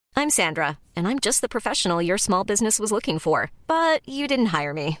I'm Sandra, and I'm just the professional your small business was looking for. But you didn't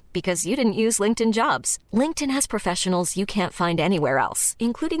hire me because you didn't use LinkedIn Jobs. LinkedIn has professionals you can't find anywhere else,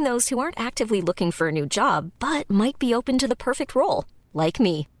 including those who aren't actively looking for a new job, but might be open to the perfect role, like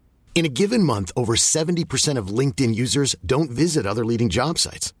me. In a given month, over 70% of LinkedIn users don't visit other leading job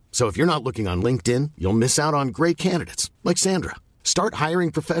sites. So if you're not looking on LinkedIn, you'll miss out on great candidates like Sandra. Start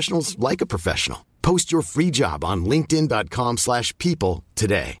hiring professionals like a professional. Post your free job on linkedin.com/people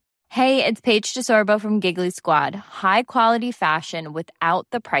today. Hey, it's Paige DeSorbo from Giggly Squad. High quality fashion without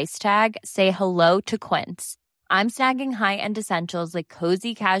the price tag. Say hello to Quince. I'm snagging high-end essentials like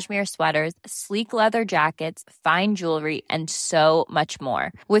cozy cashmere sweaters, sleek leather jackets, fine jewelry, and so much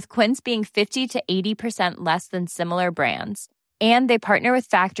more. With Quince being 50 to 80% less than similar brands. And they partner with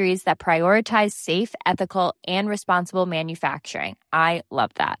factories that prioritize safe, ethical, and responsible manufacturing. I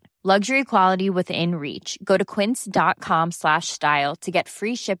love that. Luxury quality within reach. Go to quince.com/style to get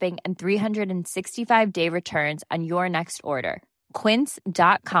free shipping and 365-day returns on your next order.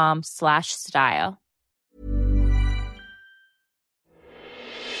 Quince.com/style.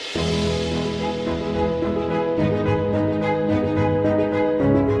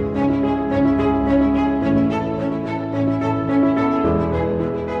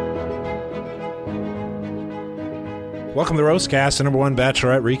 Welcome to the Roastcast, the number one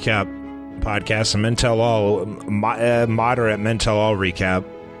Bachelorette recap podcast, and Men Tell All, moderate Men Tell All recap,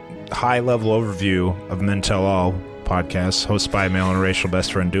 high-level overview of Men Tell All podcast, hosted by a male and racial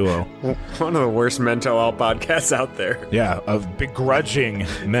best friend duo. One of the worst Men Tell All podcasts out there. Yeah, a begrudging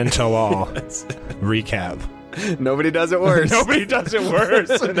Men Tell All recap. Nobody does it worse. Nobody does it worse.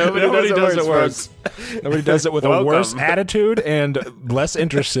 Nobody does it worse. Nobody does it with a worse attitude and less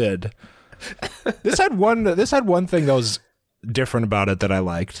interested. This had one thing that was different about it that I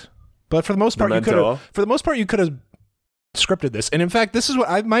liked, but for the most part, you could have scripted this. And in fact, this is what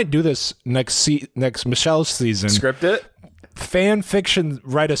I might do this next Michelle's season. Script it. Fan fiction.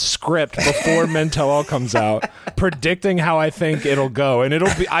 Write a script before Men Tell All comes out, predicting how I think it'll go, and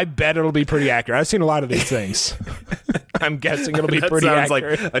I bet it'll be pretty accurate. I've seen a lot of these things. I'm guessing it'll be pretty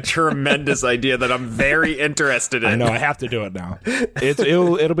accurate. That sounds like a tremendous idea that I'm very interested in. I know. I have to do it now.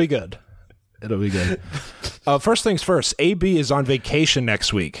 It'll be good. It'll be good. First things first, AB is on vacation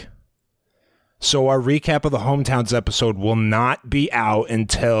next week. So our recap of the Hometowns episode will not be out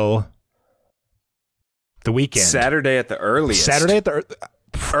until the weekend. Saturday at the earliest. Earliest.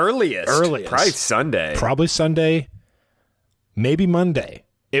 Probably Sunday. Maybe Monday.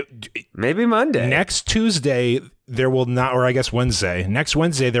 Maybe Monday. Next Tuesday, there will not, or I guess Wednesday. Next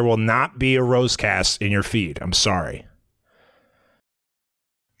Wednesday, there will not be a Rosecast in your feed. I'm sorry.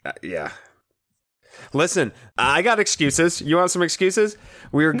 Yeah. Listen, I got excuses. You want some excuses?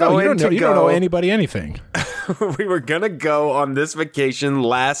 We were You don't know anybody anything. We were going to go on this vacation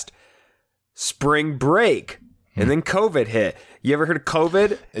last spring break, and then COVID hit. You ever heard of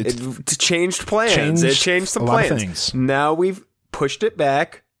COVID? It changed plans. It changed some plans. A lot of things. Now we've pushed it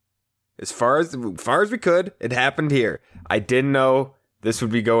back as far as we could. It happened here. I didn't know this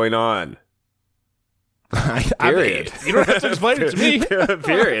would be going on. Period. You don't have to explain it to me.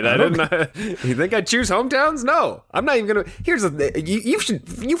 Period. I didn't. You think I'd choose Hometowns? No, I'm not even gonna. Here's the thing.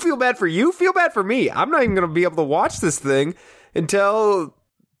 You feel bad for you. Feel bad for me. I'm not even gonna be able to watch this thing until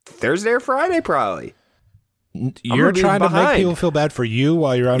Thursday or Friday, probably. You're trying to make people feel bad for you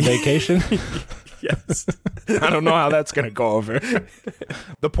while you're on vacation. Yes. I don't know how that's going to go over.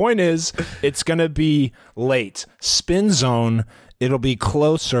 The point is, it's going to be late. Spin Zone, it'll be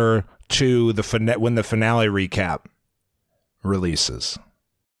closer to when the finale recap releases.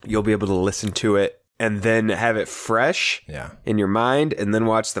 You'll be able to listen to it and then have it fresh in your mind and then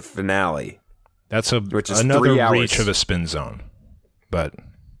watch the finale. That's which is another 3 hours. reach of a Spin Zone. But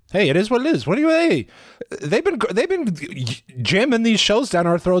hey, it is what it is. What do you hey? They've been jamming these shows down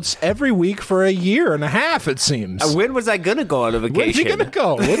our throats every week for a year and a half, it seems. When was I gonna go on a vacation? When's he gonna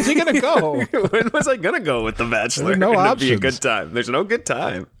go? When was I gonna go with The Bachelor? There's no options. Be a good time. There's no good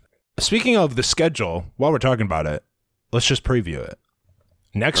time. Speaking of the schedule, while we're talking about it, let's just preview it.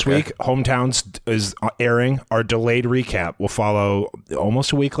 Next week, Hometowns is airing. Our delayed recap will follow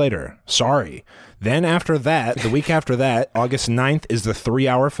almost a week later. Sorry. Then after that, the week after that, August 9th is the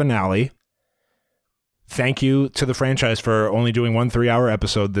 3-hour finale. Thank you to the franchise for only doing one 3-hour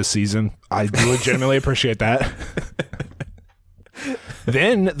episode this season. I legitimately appreciate that.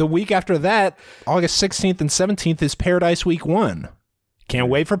 Then the week after that, August 16th and 17th is Paradise Week 1. Can't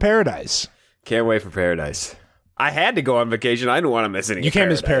wait for Paradise. Can't wait for Paradise. I had to go on vacation. I didn't want to miss any. You can't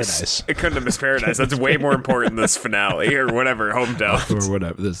miss Paradise. I couldn't have missed Paradise. That's way more important than this finale or whatever, Hometowns. Or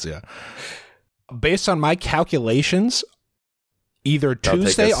whatever. Based on my calculations, either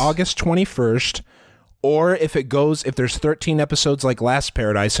Tuesday, August 21st, or if there's 13 episodes like Last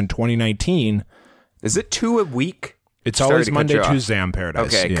Paradise in 2019. Is it 2 a week? It's always Monday, Tuesday on Paradise.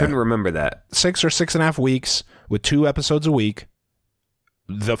 Okay, I couldn't remember that. 6 or 6.5 weeks with 2 episodes a week.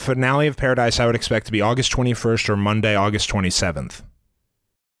 The finale of Paradise I would expect to be August 21st or Monday, August 27th.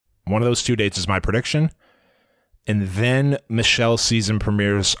 One of those 2 dates is my prediction. And then Michelle's season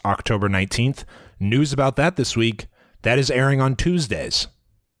premieres October 19th. News about that this week. That is airing on Tuesdays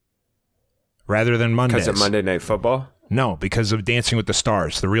rather than Mondays. Because of Monday Night Football? No, because of Dancing with the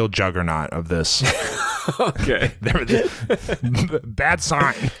Stars, the real juggernaut of this. Okay. Bad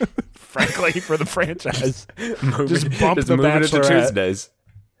sign, frankly, for the franchise. Just move it to Tuesdays.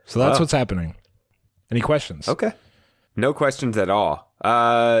 So that's what's happening. Any questions? Okay. No questions at all.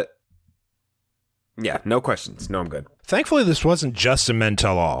 Yeah, no questions. No, I'm good. Thankfully, this wasn't just a Men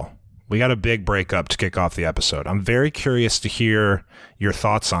Tell All. We got a big breakup to kick off the episode. I'm very curious to hear your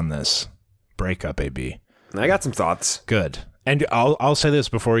thoughts on this breakup, AB. I got some thoughts. Good. And I'll say this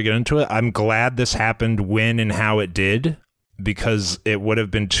before we get into it. I'm glad this happened when and how it did, because it would have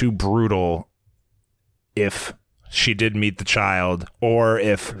been too brutal if she did meet the child, or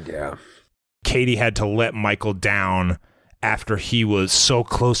if Katie had to let Michael down after he was so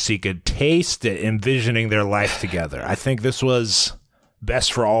close he could taste it, envisioning their life together. I think this was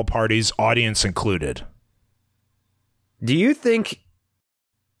best for all parties, audience included. Do you think,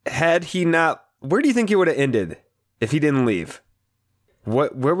 had he not, where do you think he would have ended if he didn't leave?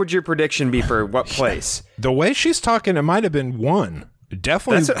 Where would your prediction be for what place? The way she's talking, it might have been 1.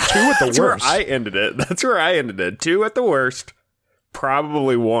 Definitely 2 at the that's worst. Where I ended it. That's where I ended it. 2 at the worst,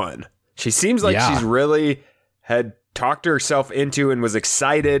 probably 1. She seems like she's really had talked herself into and was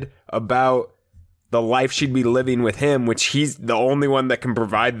excited about the life she'd be living with him, which he's the only one that can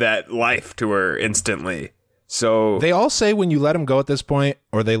provide that life to her instantly. So they all say when you let him go at this point,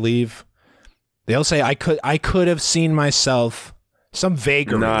 or they leave, they all say, I could have seen myself, some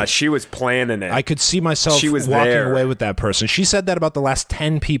vagary. Nah, she was planning it. I could see myself walking away with that person. She said that about the last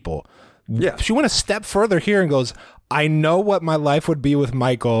 10 people. Yeah. She went a step further here and goes, I know what my life would be with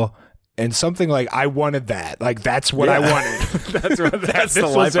Michael, and something like, I wanted that. Like, that's what I wanted. that's the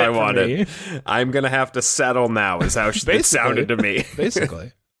life I wanted. I'm going to have to settle now, is how it sounded to me.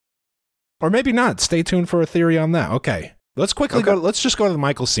 Basically. Or maybe not. Stay tuned for a theory on that. Okay. Let's quickly go. Let's just go to the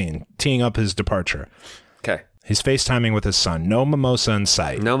Michael scene, teeing up his departure. Okay. He's FaceTiming with his son. No mimosa in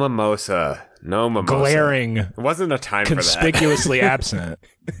sight. No mimosa. Glaring. It wasn't a time for that. Conspicuously absent.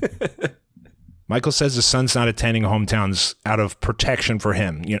 Michael says his son's not attending hometowns out of protection for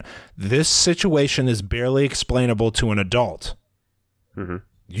him. You know, this situation is barely explainable to an adult. Mm-hmm.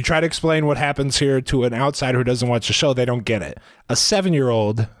 You try to explain what happens here to an outsider who doesn't watch the show, they don't get it. A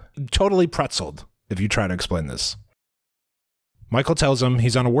 7-year-old, totally pretzeled if you try to explain this. Michael tells him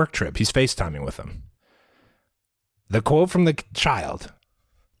he's on a work trip. He's FaceTiming with him. The quote from the child,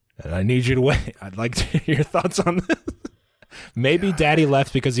 and I need you to wait. I'd like to hear your thoughts on this. Maybe daddy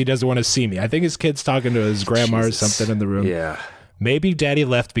left because he doesn't want to see me. I think his kid's talking to his grandma or something in the room. Yeah. Maybe daddy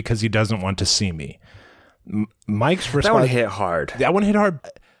left because he doesn't want to see me. Mike's response. That one hit hard.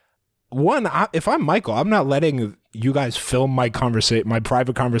 One, if I'm Michael, I'm not letting you guys film my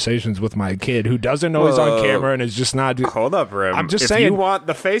private conversations with my kid who doesn't know he's on camera and is just not. Hold up, Rim. I'm just saying. If you want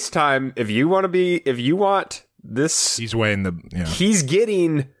the FaceTime, if you want this, he's weighing the. Yeah. He's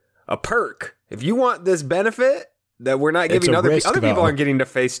getting a perk. If you want this benefit that we're not giving other people aren't getting to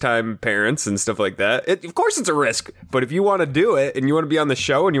FaceTime parents and stuff like that. Of course it's a risk, but if you want to do it and you want to be on the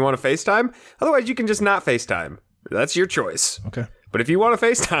show and you want to FaceTime, otherwise you can just not FaceTime. That's your choice. Okay. But if you want to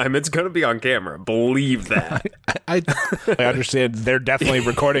FaceTime, it's going to be on camera. Believe that. I understand. They're definitely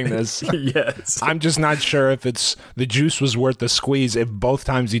recording this. Yes. I'm just not sure if the juice was worth the squeeze if both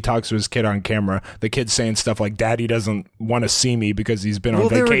times he talks to his kid on camera, the kid's saying stuff like, Daddy doesn't want to see me because he's been on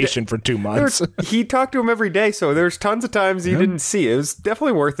vacation for 2 months. He talked to him every day, so there's tons of times he didn't see it. It was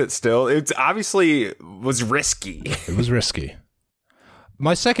definitely worth it still. It's obviously was risky. It was risky.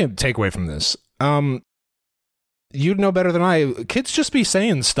 My second takeaway from this, you'd know better than I. Kids just be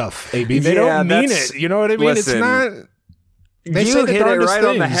saying stuff, AB. They don't mean it. You know what I mean? Listen, it's not. They you hit it right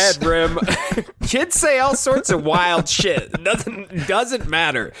on the things. head, Rim. Kids say all sorts of wild shit. It doesn't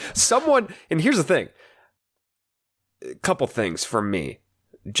matter. And here's the thing. A couple things from me.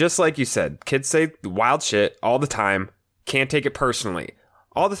 Just like you said, kids say wild shit all the time. Can't take it personally.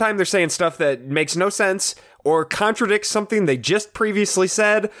 All the time they're saying stuff that makes no sense or contradicts something they just previously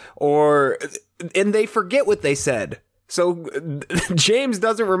said, and they forget what they said. So James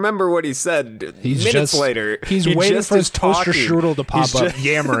doesn't remember what he said minutes later. He's waiting for his toaster strudel to pop up,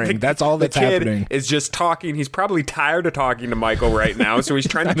 yammering. That's all that's happening. Is just talking. He's probably tired of talking to Michael right now, so he's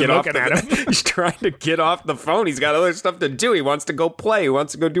trying to get off He's trying to get off the phone. He's got other stuff to do. He wants to go play. He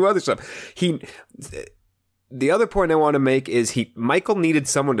wants to go do other stuff. The other point I want to make is Michael needed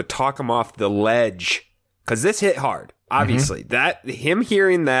someone to talk him off the ledge, because this hit hard. Obviously, that him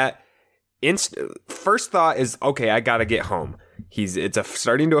hearing that. First thought is, okay, I gotta get home. It's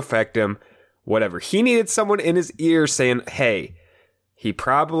starting to affect him. Whatever. He needed someone in his ear saying, hey, he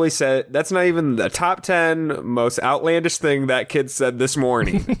probably said, that's not even the top 10 most outlandish thing that kid said this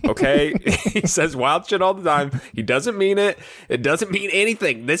morning. Okay. He says wild shit all the time. He doesn't mean it. It doesn't mean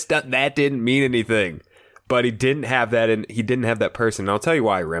anything. That didn't mean anything. But he didn't have that, and he didn't have that person. And I'll tell you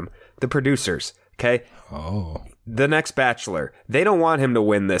why, Rim. The producers. Okay. Oh. The next Bachelor. They don't want him to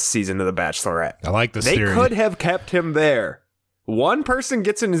win this season of The Bachelorette. I like this theory. They could have kept him there. One person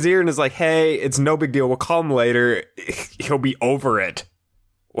gets in his ear and is like, hey, it's no big deal. We'll call him later. He'll be over it.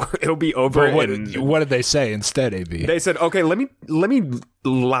 He'll be over it. What did they say instead, AB? They said, okay, let me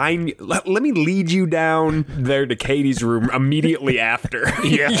lead you down there to Katie's room immediately after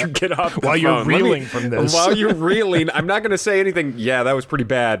you get off the while phone. You're reeling from this. While you're reeling, I'm not going to say anything. Yeah, that was pretty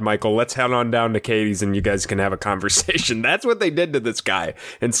bad, Michael. Let's head on down to Katie's and you guys can have a conversation. That's what they did to this guy.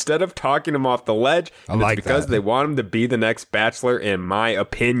 Instead of talking him off the ledge, because they want him to be the next Bachelor, in my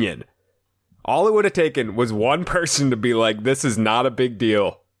opinion. All it would have taken was one person to be like, this is not a big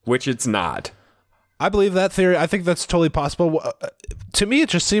deal. Which it's not. I believe that theory. I think that's totally possible. To me, it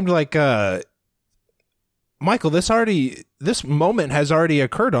just seemed like, Michael, this moment has already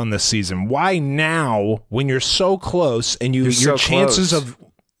occurred on this season. Why now, when you're so close and your chances of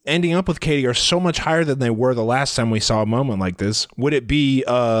ending up with Katie are so much higher than they were the last time we saw a moment like this, would it be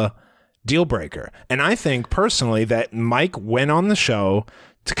a deal breaker? And I think personally that Mike went on the show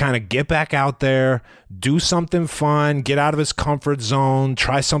to kind of get back out there, do something fun, get out of his comfort zone,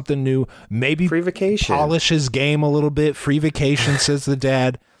 try something new, maybe free vacation, polish his game a little bit, free vacation, says the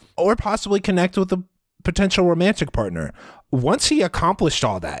dad, or possibly connect with a potential romantic partner. Once he accomplished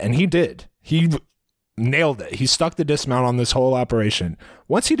all that, and he did, he nailed it. He stuck the dismount on this whole operation.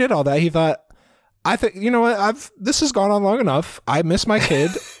 Once he did all that, he thought, I think, you know what, this has gone on long enough. I miss my kid.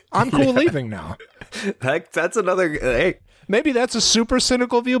 I'm cool leaving now. That's another, hey. Maybe that's a super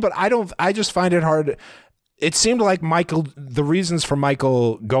cynical view, but I just find it hard. It seemed like the reasons for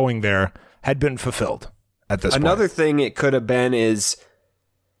Michael going there had been fulfilled at this point. Another thing it could have been is,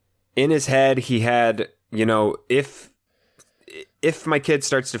 in his head, he had, if my kid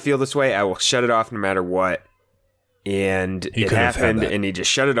starts to feel this way, I will shut it off no matter what. And it happened, and he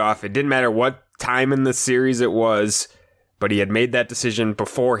just shut it off. It didn't matter what time in the series it was, but he had made that decision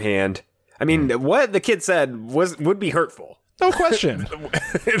beforehand. I mean, what the kid said would be hurtful. No question.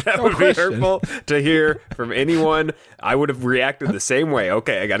 Be hurtful to hear from anyone. I would have reacted the same way.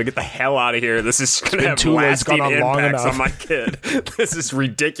 Okay, I got to get the hell out of here. This is going to have lasting impacts on my kid. This is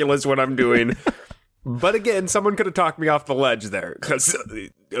ridiculous what I'm doing. But again, someone could have talked me off the ledge there, because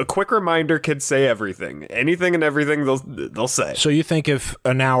a quick reminder could say everything. Anything and everything they'll say. So you think if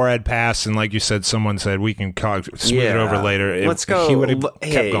an hour had passed and, like you said, someone said we can smooth it over later, let's go. He would have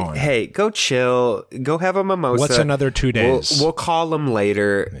kept going. Hey, go chill. Go have a mimosa. What's another 2 days? We'll call him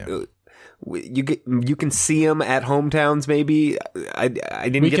later. Yeah. You can see him at hometowns. Maybe I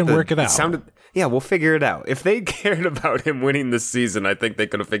didn't. We can work it out. Yeah, we'll figure it out. If they cared about him winning this season, I think they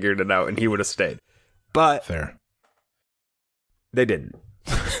could have figured it out, and he would have stayed. But fair. They didn't.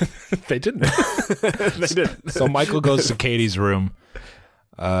 They didn't. They didn't. So Michael goes to Katie's room.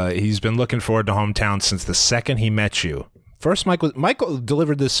 He's been looking forward to hometown since the second he met you. First, Michael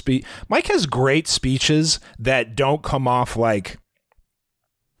delivered this speech. Mike has great speeches that don't come off like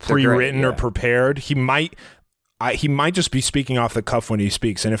pre-written or prepared. He might just be speaking off the cuff when he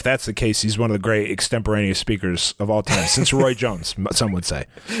speaks, and if that's the case, he's one of the great extemporaneous speakers of all time, since Roy Jones, some would say.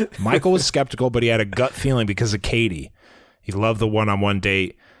 Michael was skeptical, but he had a gut feeling because of Katie. He loved the one-on-one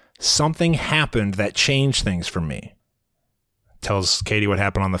date. Something happened that changed things for me. Tells Katie what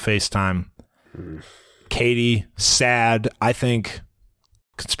happened on the FaceTime. Katie, sad. I think,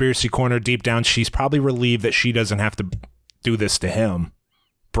 conspiracy corner, deep down, she's probably relieved that she doesn't have to do this to him,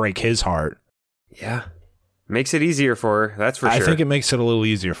 break his heart. Yeah. Makes it easier for her, that's for sure. I think it makes it a little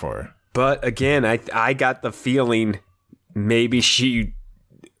easier for her. But again, I got the feeling maybe she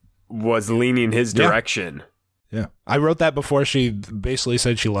was leaning his direction. Yeah. I wrote that before she basically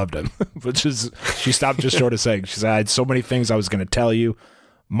said she loved him, which is, she stopped just short of saying. She said, I had so many things I was going to tell you.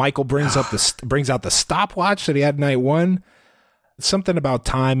 Michael brings out the stopwatch that he had night one. Something about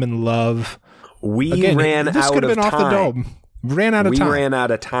time and love. Again, ran this out could have of been time. off the dome. Ran out of time. We ran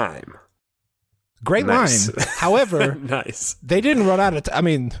out of time. Great Nice. line. However, Nice. they didn't run out of time. I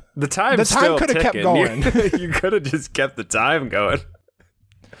mean, The time could have kept going. You could have just kept the time going.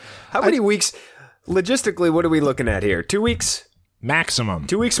 How many weeks? Logistically, what are we looking at here? 2 weeks? maximum.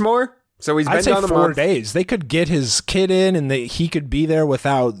 2 weeks more? So he's been I'd say down a 4 month. days. They could get his kid in, and he could be there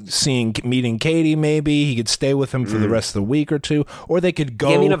without meeting Katie. Maybe he could stay with him for the rest of the week or two, or they could go.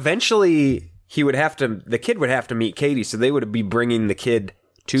 Yeah, I mean, eventually he would have to. The kid would have to meet Katie, so they would be bringing the kid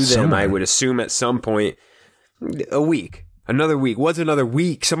to them. Somewhere. I would assume at some point. A week. Another week. What's another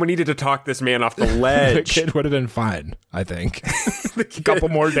week? Someone needed to talk this man off the the ledge. kid would have been fine. I think a couple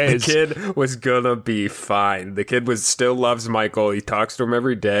more days. The kid was gonna be fine. The kid still loves Michael. He talks to him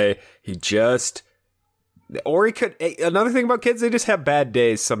every day. He just, or he could. Another thing about kids, they just have bad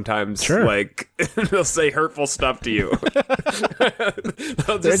days sometimes. Sure. Like they'll say hurtful stuff to you.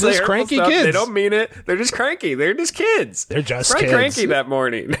 They'll They're say just hurtful cranky stuff. kids. They don't mean it. They're just cranky. They're just kids. They're just Right kids. cranky that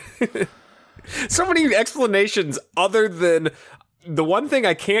morning. So many explanations other than the one thing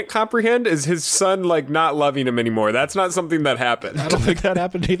I can't comprehend is his son like not loving him anymore. That's not something that happened. I don't think that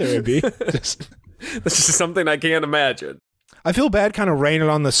happened either. AB. Just, That's just something I can't imagine. I feel bad, kind of raining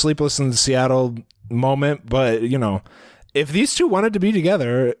on the Sleepless in Seattle moment, but if these two wanted to be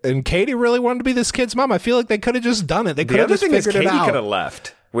together and Katie really wanted to be this kid's mom, I feel like they could have just done it. They could The have other just thing is figured Katie it could have out.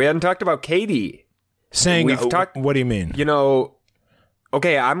 left. We hadn't talked about Katie. Saying, We've talked- what do you mean?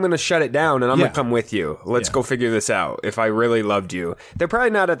 Okay, I'm going to shut it down and I'm going Yeah. to come with you. Let's Yeah. go figure this out. If I really loved you. They're probably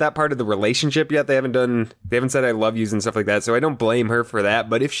not at that part of the relationship yet. They haven't said I love yous and stuff like that. So I don't blame her for that.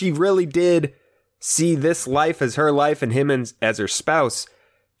 But if she really did see this life as her life and him as her spouse,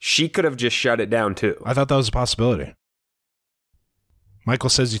 she could have just shut it down too. I thought that was a possibility. Michael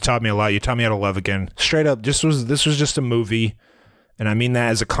says, you taught me a lot. You taught me how to love again. Straight up, this was just a movie, and I mean that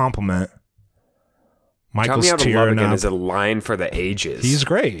as a compliment. Tell Michael's me how to love tearing again up. is a line for the ages. He's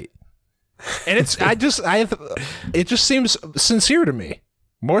great, and it just seems sincere to me,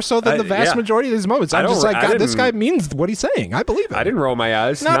 more so than the vast yeah. majority of these moments. I'm just like, God, this guy means what he's saying. I believe it. I didn't roll my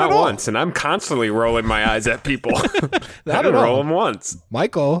eyes, Not not at all. once, and I'm constantly rolling my eyes at people. I Not didn't at all. roll them once.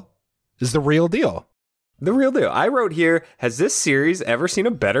 Michael is the real deal. The real deal. I wrote here, has this series ever seen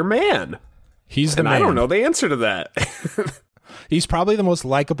a better man? He's the And man. I don't know the answer to that. He's probably the most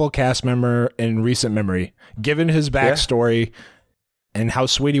likable cast member in recent memory, given his backstory and how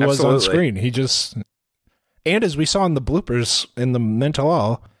sweet he was on Absolutely. screen. He just, and as we saw in the bloopers in the Mental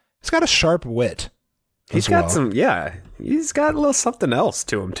All, he's got a sharp wit. He's as got well. some, he's got a little something else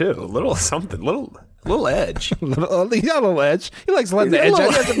to him too. A little something, little edge. He got a little edge. He likes letting the He's edge got a out.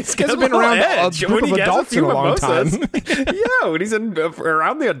 little- He he's got hasn't a been little around a edge. group When of he has a adults in few a long mimosas. time. Yeah, when he's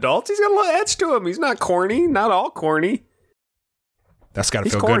around the adults, he's got a little edge to him. He's not corny, not all corny. That's got to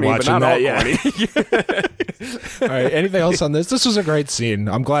He's feel corny, good but watching not all that. corny. All right. Anything else on this? This was a great scene.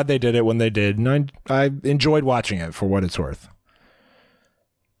 I'm glad they did it when they did, and I enjoyed watching it for what it's worth.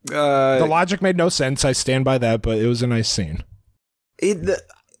 The logic made no sense. I stand by that, but it was a nice scene. It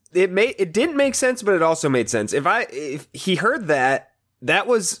didn't make sense, but it also made sense. If he heard that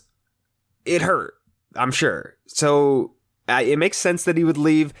was, it hurt. I'm sure. So it makes sense that he would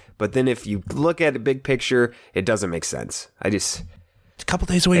leave, but then if you look at the big picture, it doesn't make sense. It's a couple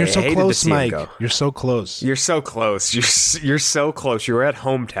days away. You're I so hated to close, see him Mike. go. You're so close. You're so close. You're so close. You were at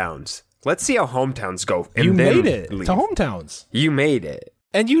Hometowns. Let's see how Hometowns go. And You then made it leave. to Hometowns. You made it.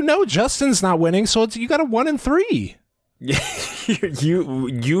 And Justin's not winning, so you got a 1-3.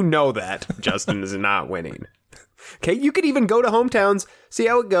 you know that Justin is not winning. Okay, you could even go to Hometowns, see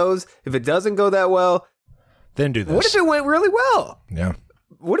how it goes. If it doesn't go that well, Then do this. what if it went really well? Yeah.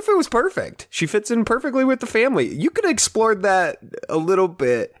 What if it was perfect? She fits in perfectly with the family. You could have explored that a little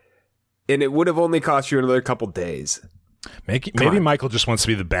bit, and it would have only cost you another couple days. Maybe on. Michael just wants to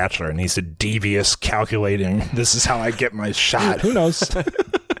be the Bachelor, and he's a devious, calculating. This is how I get my shot. Who knows?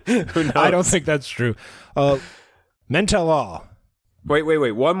 Who knows? I don't think that's true. Mental All.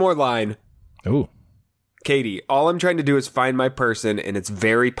 Wait. One more line. Ooh. Katie, all I'm trying to do is find my person, and it's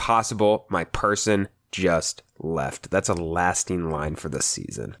very possible my person just left. That's a lasting line for this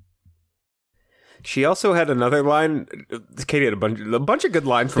season. She also had another line. Katie had a bunch of good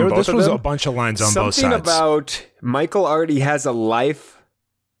lines from both This of was them. a bunch of lines on both Something sides. about Michael already has a life,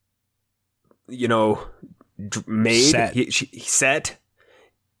 made. Set. He set.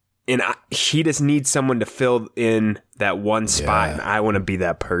 And he just needs someone to fill in that one spot. Yeah. And I want to be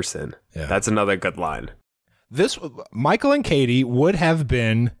that person. Yeah. That's another good line. Michael and Katie would have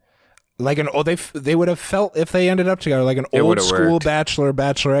been like they would have felt, if they ended up together, like an It old would've school worked.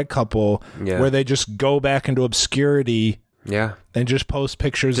 bachelorette couple Yeah. where they just go back into obscurity Yeah. And just post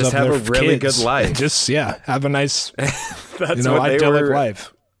pictures Just of have their a really kids. good life. Just, have a nice, That's what they idyllic were,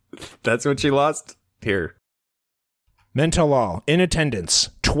 life. That's what she lost here. Men Tell All. In attendance,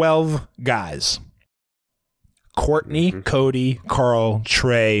 12 guys. Courtney, Cody, Carl,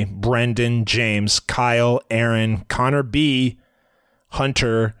 Trey, Brendan, James, Kyle, Aaron, Connor B,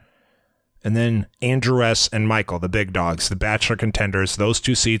 Hunter, and then Andrew S. and Michael, the big dogs, the Bachelor contenders. Those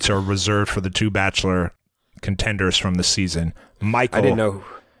 2 seats are reserved for the 2 Bachelor contenders from the season. Michael I didn't know.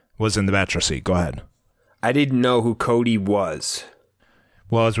 was in the Bachelor seat. Go ahead. I didn't know who Cody was.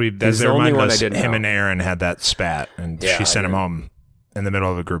 Well, as they the only remind one I us, didn't him know. and Aaron had that spat, and Yeah, she sent I him know. home in the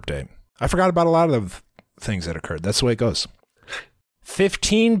middle of a group date. I forgot about a lot of things that occurred. That's the way it goes.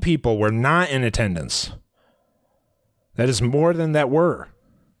 15 people were not in attendance. That is more than that were.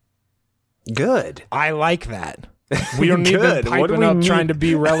 Good. I like that. We don't need them Good. What do piping we up need? trying to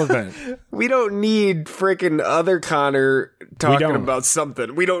be relevant. We don't need freaking other Connor talking don't. about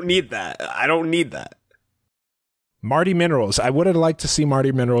something. We don't need that. I don't need that. Marty Minerals. I would have liked to see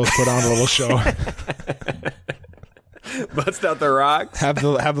Marty Minerals put on a little show. Bust out the rocks. have the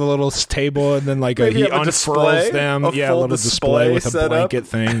little table, and then Maybe he have a unfurls display, them. a Yeah, a full little display with a set up. blanket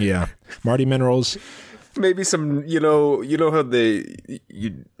thing. Yeah. Marty Minerals. Maybe some, you know how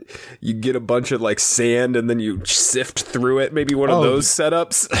you get a bunch of like sand and then you sift through it. Maybe one of those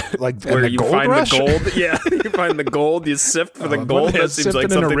setups, Like where the you gold find rush? the gold. Yeah, you find the gold. You sift for the gold. That seems like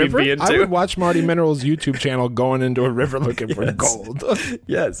Sipping in a something you'd river? be I into. would watch Marty Minerals' YouTube channel going into a river looking for gold.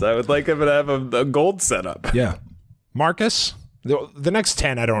 Yes, I would like him to have a gold setup. Yeah. Marcus. The next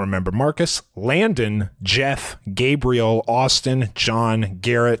 10, I don't remember. Marcus, Landon, Jeff, Gabriel, Austin, John,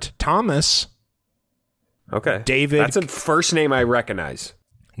 Garrett, Thomas. Okay, David. That's a first name I recognize.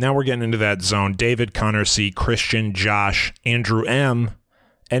 Now we're getting into that zone. David, Connor C, Christian, Josh, Andrew M,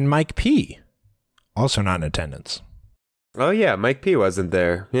 and Mike P. Also not in attendance. Oh yeah, Mike P wasn't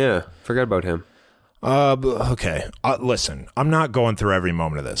there. Yeah, forgot about him. Okay. Listen, I'm not going through every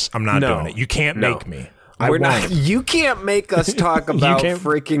moment of this. I'm not No. doing it. You can't No. make me. We're not. You can't make us talk about can't-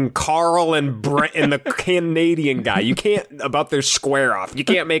 freaking Carl and Brent and the Canadian guy. You can't about their square off. You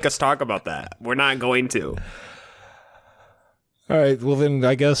can't make us talk about that. We're not going to. All right. Well, then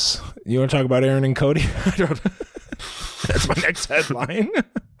I guess you want to talk about Aaron and Cody? That's my next headline.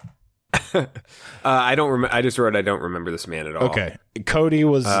 I don't remember. I just wrote I don't remember this man at all. Okay. Cody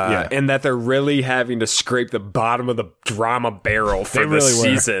was, And that they're really having to scrape the bottom of the drama barrel for They this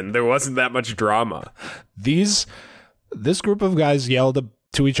really were. season. There wasn't that much drama. this group of guys yelled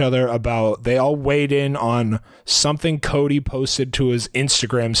to each other about, they all weighed in on something Cody posted to his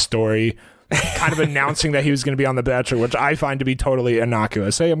Instagram story, kind of announcing that he was going to be on The Bachelor, which I find to be totally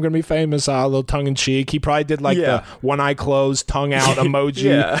innocuous. Hey, I'm going to be famous, a little tongue in cheek. He probably did like the one eye closed, tongue out emoji.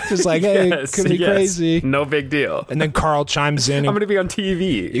 Yeah. Just like, hey, Yes, could be yes. crazy. No big deal. And then Carl chimes in. I'm And, going to be on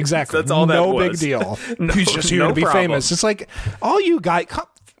TV. exactly. That's all that no was. big deal. No- He's just here no to be problem. famous. It's like, all you guys,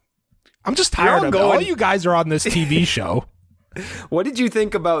 I'm just You're tired all of it. going- All you guys are on this TV show. What did you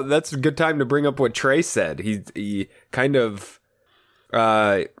think about? That's a good time to bring up what Trey said. He kind of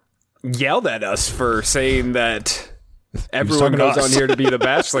yelled at us for saying that everyone talking to goes on us. here to be the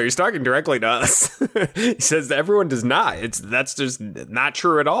Bachelor. He's talking directly to us. He says that everyone does not. That's just not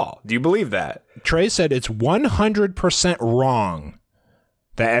true at all. Do you believe that? Trey said it's 100% wrong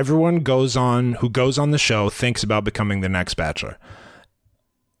that everyone who goes on the show thinks about becoming the next Bachelor.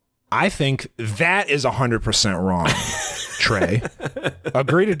 I think that is 100% wrong, Trey.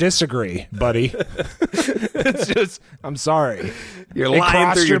 Agree to disagree, buddy. It's just, I'm sorry. You're It lying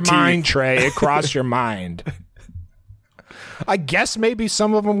crossed through your your teeth. mind, Trey. It crossed your mind. I guess maybe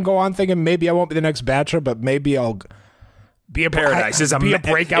some of them go on thinking maybe I won't be the next Bachelor, but maybe I'll be a Paradise is a be a ma-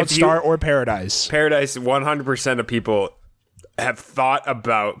 breakout if you- star or Paradise. Paradise. 100% of people have thought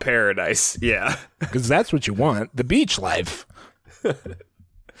about Paradise. Yeah. Because that's what you want. The beach life.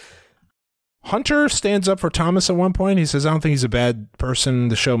 Hunter stands up for Thomas at one point. He says, I don't think he's a bad person.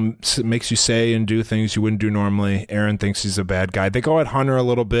 The show makes you say and do things you wouldn't do normally. Aaron thinks he's a bad guy. They go at Hunter a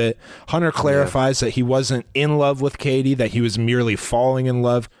little bit. Hunter clarifies that he wasn't in love with Katie, that he was merely falling in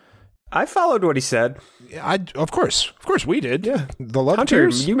love. I followed what he said. Of course we did. Yeah. The love Hunter,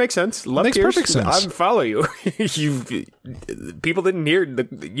 tears. you make sense. Love Makes tears. perfect sense. I follow you. People didn't hear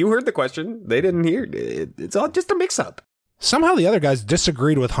you heard the question. They didn't hear it. It's all just a mix up. Somehow the other guys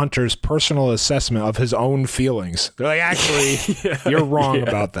disagreed with Hunter's personal assessment of his own feelings. They're like, actually, you're wrong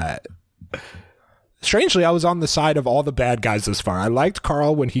about that. Strangely, I was on the side of all the bad guys this far. I liked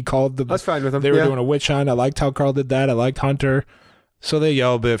Carl when he called the. I was fine with him. They were Yeah. doing a witch hunt. I liked how Carl did that. I liked Hunter. So they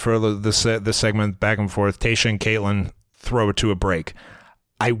yell a bit for the segment back and forth. Tasha and Caitlin throw it to a break.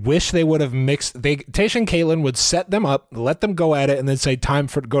 I wish they would have mixed. Tasha and Caitlin would set them up, let them go at it, and then say time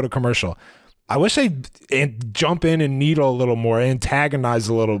for go to commercial. I wish they'd jump in and needle a little more, antagonize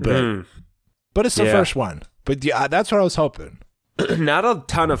a little bit. But it's the first one. But yeah, that's what I was hoping. Not a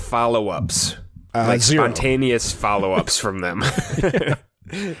ton of follow-ups. Zero. Spontaneous follow-ups from them.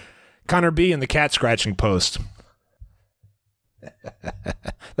 Connor B in the cat scratching post.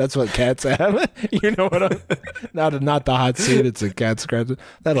 That's what cats have. You know what? Not the hot seat. It's a cat scratching.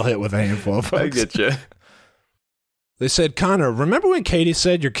 That'll hit with a handful of folks. I get you. They said, Connor, remember when Katie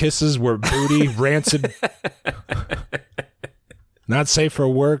said your kisses were booty, rancid, not safe for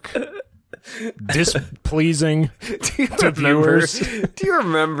work, displeasing to viewers? Do you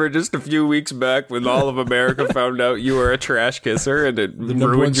remember just a few weeks back when all of America found out you were a trash kisser and it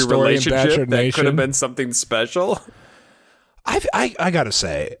ruined your relationship? That could have been something special. I gotta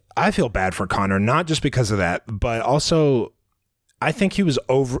say, I feel bad for Connor, not just because of that, but also I think he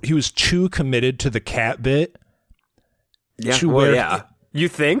was too committed to the cat bit. Yeah, You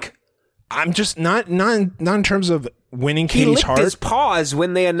think? I'm just not in terms of winning Katie's heart. He licked his paws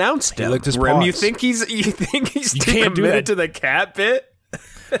when they announced him. He licked his paws. You think he's too committed to the cat bit?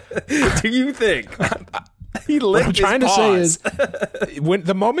 Do you think? He licked his paws. What I'm trying to say is, when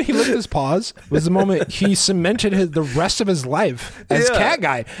the moment he licked his paws was the moment he cemented the rest of his life as Cat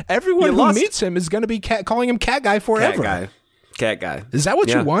Guy. Everyone who meets him is going to be calling him Cat Guy forever. Cat Guy. Is that what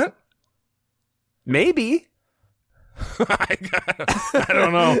you want? Maybe. I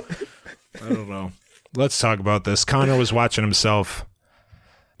don't know. Let's talk about this. Connor was watching himself.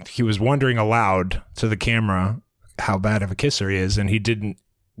 He was wondering aloud to the camera how bad of a kisser he is, and he didn't.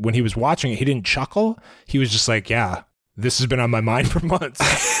 When he was watching it, he didn't chuckle. He was just like, yeah, this has been on my mind for months.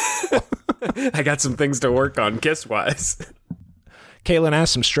 I got some things to work on kiss-wise. Caitlin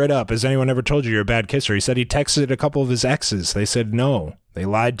asked him straight up, has anyone ever told you you're a bad kisser? He said he texted a couple of his exes. They said no. They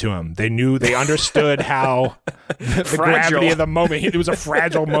lied to him. They understood how the gravity of the moment. It was a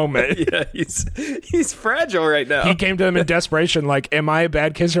fragile moment. Yeah, he's fragile right now. He came to them in desperation, like, am I a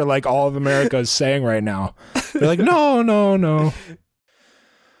bad kisser like all of America is saying right now? They're like, no.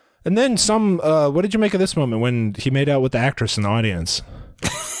 And then what did you make of this moment when he made out with the actress in the audience?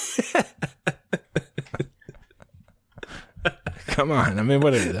 Come on. I mean,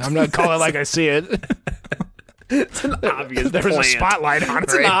 what is it? I'm not calling it like I see it. It's an obvious There was a spotlight on her.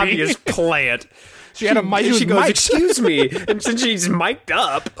 It's an obvious plant. She had a mic. She goes, excuse me. And since she's mic'd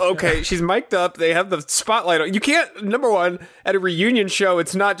up, she's mic'd up. They have the spotlight on. You can't, number one, at a reunion show,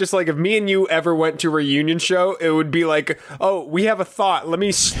 it's not just like if me and you ever went to a reunion show, it would be like, oh, we have a thought. Let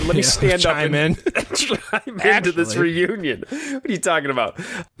me stand up and chime into this reunion. What are you talking about?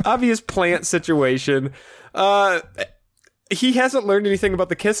 Obvious plant situation. He hasn't learned anything about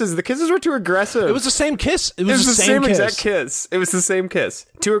the kisses. The kisses were too aggressive. It was the same kiss. It was the same exact kiss. It was the same kiss.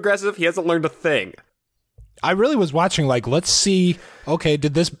 Too aggressive. He hasn't learned a thing. I really was watching, like, let's see, okay,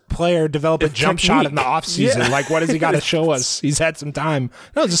 did this player develop a jump shot in the offseason? Yeah. Like, what has he got to show us? He's had some time.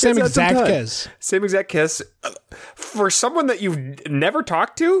 No, it's the same exact kiss. Same exact kiss. For someone that you've never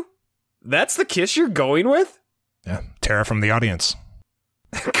talked to, that's the kiss you're going with? Yeah. Tara from the audience.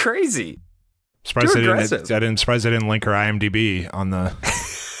 Crazy. Surprised they didn't link her IMDb on the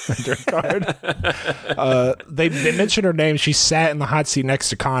card. They mentioned her name. She sat in the hot seat next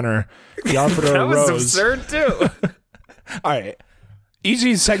to Connor. He offered her a rose. That was absurd too. All right,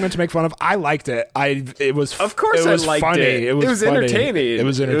 easy segment to make fun of. I liked it. It was funny. It was entertaining. It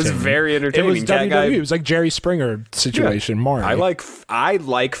was entertaining. It was very entertaining. It was WWE. It was like Jerry Springer situation. Yeah. More. I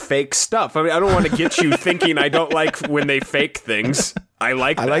like fake stuff. I mean, I don't want to get you thinking I don't like when they fake things. I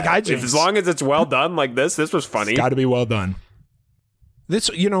like hijinks. As long as it's well done like this was funny. It's got to be well done. This,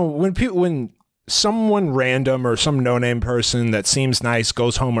 when someone random or some no-name person that seems nice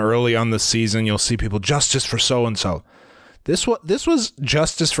goes home early on the season, you'll see people, justice for so-and-so. This was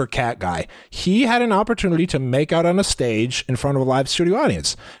justice for Cat Guy. He had an opportunity to make out on a stage in front of a live studio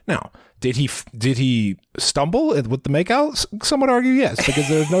audience. Now, did he stumble with the makeout? Some would argue yes, because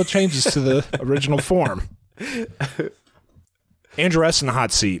there's no changes to the original form. Andrew S. in the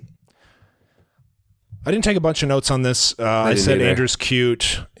hot seat. I didn't take a bunch of notes on this. I said Andrew's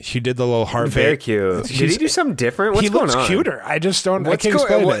cute. He did the little heart. Very cute. Did he do something different? What's going on? He looks cuter. I just don't. I can't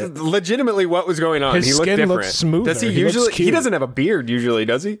explain it. Legitimately, what was going on? His skin looks smoother. Does he usually? He doesn't have a beard usually,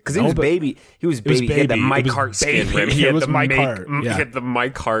 does he? Because he was baby. He was baby. He had the Mike Hart skin. He had the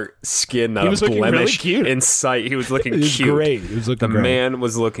Mike Hart skin. He was looking really cute in sight. He was looking cute. He was great. He was looking great. The man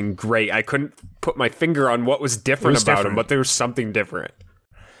was looking great. I couldn't put my finger on what was different about him, but there was something different.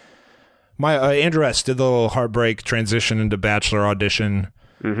 My Andrew S. did the little heartbreak transition into Bachelor audition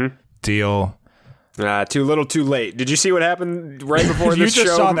deal. Too little, too late. Did you see what happened right before You this just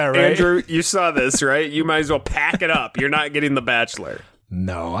show? saw that, right? Andrew, you saw this, right? You might as well pack it up. You're not getting The Bachelor.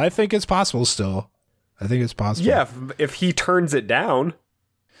 No, I think it's possible still. I think it's possible. Yeah, if he turns it down.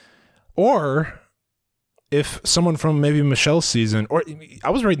 Or if someone from maybe Michelle's season, or I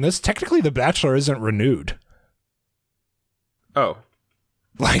was reading this, technically The Bachelor isn't renewed. Oh.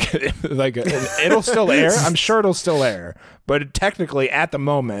 Like it'll still air. I'm sure it'll still air. But technically, at the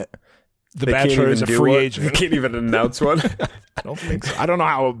moment, The Bachelor is a free agent. They can't even announce one. I don't think so. I don't know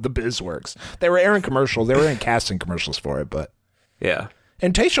how the biz works. They were airing commercials. They were in casting commercials for it, but yeah.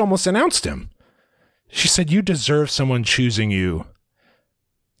 And Tayshia almost announced him. She said, "You deserve someone choosing you.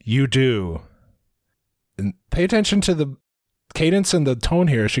 You do." And pay attention to the cadence and the tone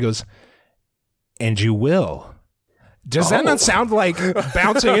here. She goes, "And you will." Does that not sound like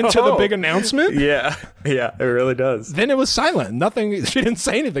bouncing into the big announcement? Yeah, it really does. Then it was silent. Nothing. She didn't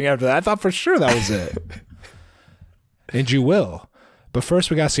say anything after that. I thought for sure that was it. And you will. But first,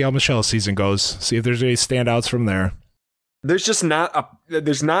 we got to see how Michelle's season goes. See if there's any standouts from there. There's just not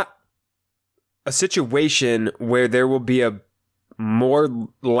a situation where there will be a more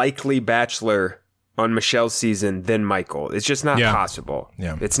likely Bachelor on Michelle's season than Michael. It's just not possible.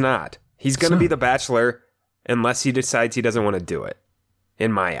 Yeah. It's not. He's going to be the Bachelor unless he decides he doesn't want to do it,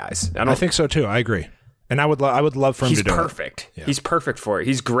 in my eyes. I think so too. I agree. And I would love for him to do it. He's perfect. Yeah. He's perfect for it.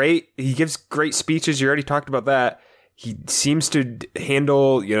 He's great. He gives great speeches. You already talked about that. He seems to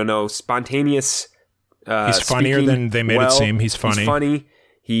handle, spontaneous he's funnier than they made it seem. He's funny. He's funny.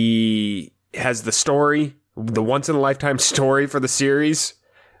 He has the story, the once-in-a-lifetime story for the series.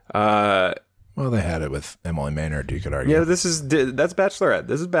 Well, they had it with Emily Maynard, you could argue. Yeah, that's Bachelorette.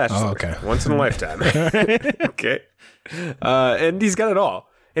 This is Bachelor. Oh, okay. Once in a lifetime. Okay. And he's got it all.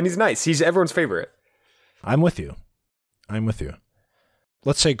 And he's nice. He's everyone's favorite. I'm with you.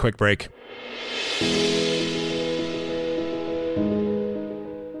 Let's take a quick break.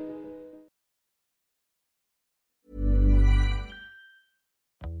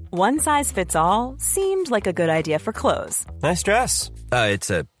 One size fits all seemed like a good idea for clothes. Nice dress. It's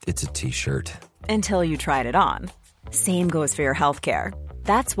a t-shirt. Until you tried it on. Same goes for your healthcare.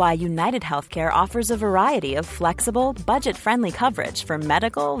 That's why United Healthcare offers a variety of flexible, budget-friendly coverage for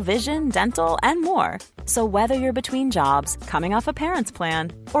medical, vision, dental, and more. So whether you're between jobs, coming off a parent's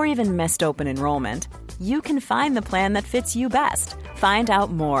plan, or even missed open enrollment, you can find the plan that fits you best. Find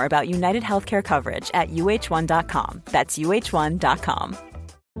out more about United Healthcare coverage at uh1.com. That's uh1.com.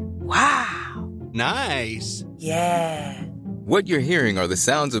 Wow. Nice. Yeah. What you're hearing are the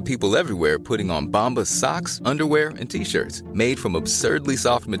sounds of people everywhere putting on Bombas socks, underwear, and T-shirts made from absurdly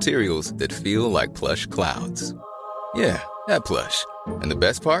soft materials that feel like plush clouds. Yeah, that plush. And the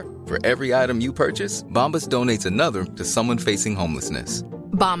best part? For every item you purchase, Bombas donates another to someone facing homelessness.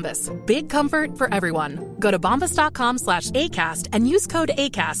 Bombas. Big comfort for everyone. Go to bombas.com/ACAST and use code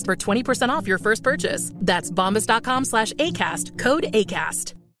ACAST for 20% off your first purchase. That's bombas.com/ACAST. Code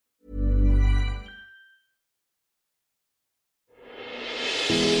ACAST.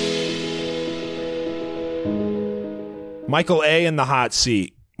 Michael A. in the hot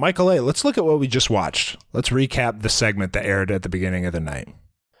seat. Michael A., let's look at what we just watched. Let's recap the segment that aired at the beginning of the night.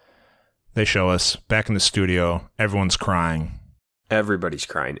 They show us back in the studio. Everyone's crying. Everybody's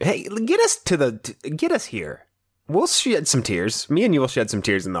crying. Hey, get us here. We'll shed some tears. Me and you will shed some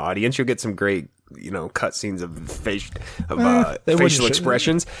tears in the audience. You'll get some great, cut scenes of facial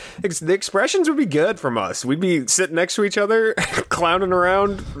expressions. The expressions would be good from us. We'd be sitting next to each other, clowning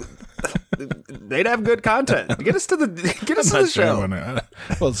around. They'd have good content. Get us to the show.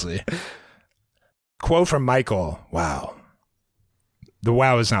 We'll see. Quote from Michael. Wow. The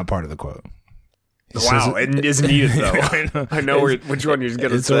wow is not part of the quote. Wow, it is needed though. I know which one you're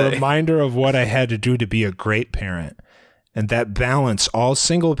going to say. It's a reminder of what I had to do to be a great parent, and that balance all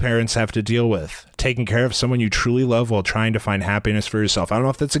single parents have to deal with. Taking care of someone you truly love while trying to find happiness for yourself. I don't know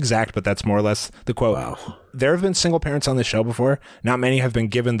if that's exact, but that's more or less the quote. Wow. There have been single parents on the show before. Not many have been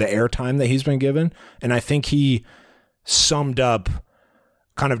given the airtime that he's been given, and I think he summed up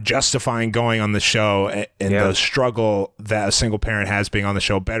kind of justifying going on the show and the struggle that a single parent has being on the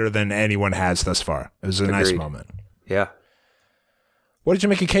show better than anyone has thus far. It was a nice moment. Yeah. What did you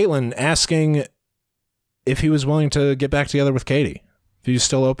make of Caitlyn asking if he was willing to get back together with Katie? If he was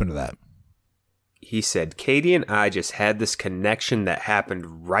still open to that? He said, Katie and I just had this connection that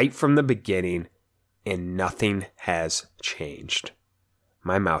happened right from the beginning, and nothing has changed.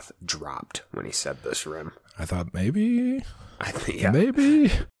 My mouth dropped when he said this, Rim. I thought maybe...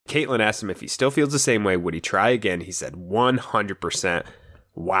 Maybe. Caitlyn asked him if he still feels the same way. Would he try again? He said 100%.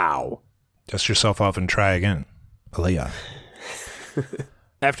 Wow. Dust yourself off and try again. Aaliyah.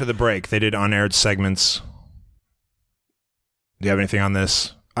 After the break, they did unaired segments. Do you have anything on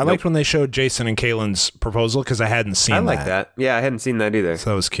this? I liked when they showed Jason and Kaylin's proposal because I hadn't seen that. I like that. Yeah, I hadn't seen that either.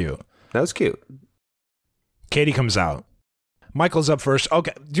 So that was cute. That was cute. Katie comes out. Michael's up first.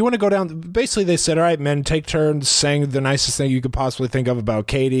 Okay, do you want to go down? Basically, they said, all right, men, take turns saying the nicest thing you could possibly think of about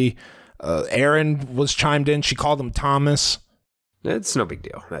Katie. Erin was chimed in. She called him Thomas. It's no big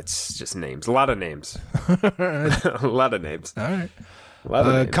deal. That's just names. A lot of names. A lot of names. All right. A lot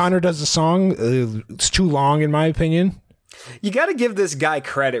of names. Connor does a song. It's too long, in my opinion. You got to give this guy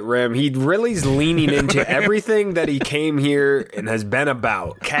credit, Rim. He really is leaning into everything that he came here and has been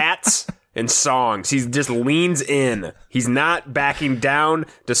about. Cats and songs. He just leans in. He's not backing down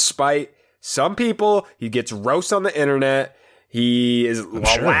despite some people. He gets roast on the internet. He is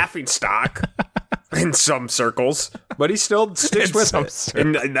laughing stock in some circles, but he still sticks with it.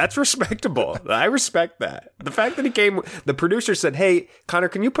 And that's respectable. I respect that. The fact that he came, the producer said, hey, Connor,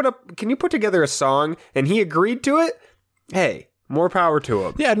 can you put together a song? And he agreed to it. Hey, more power to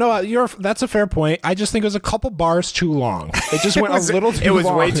him. Yeah, no, that's a fair point. I just think it was a couple bars too long. It just went a little too long. It was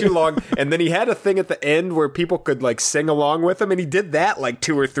way too long. And then he had a thing at the end where people could like sing along with him, and he did that like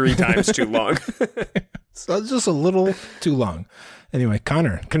 2 or 3 times too long. So it's just a little too long. Anyway,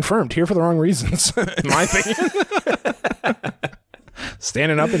 Connor, confirmed, here for the wrong reasons, in my opinion.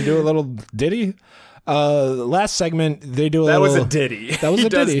 Standing up and do a little ditty. Last segment, they do a little... That was a ditty. That was a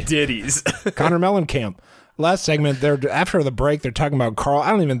ditty. He does ditties. Connor Mellencamp. Last segment, after the break, they're talking about Carl. I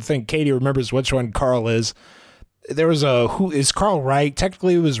don't even think Katie remembers which one Carl is. There was who is Carl right?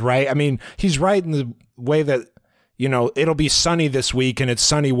 Technically, he was right. I mean, he's right in the way that, you know, it'll be sunny this week and it's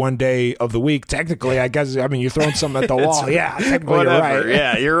sunny one day of the week. Technically, I guess, I mean, you're throwing something at the wall. Yeah, technically whatever. You're right.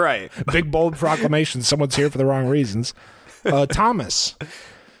 Yeah, you're right. Big, bold proclamation. Someone's here for the wrong reasons. Thomas,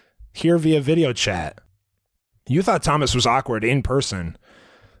 here via video chat. You thought Thomas was awkward in person.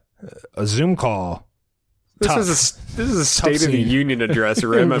 A Zoom call. This is a State of the Union address,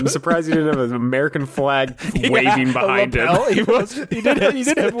 Rim. I'm surprised he didn't have an American flag waving behind him. He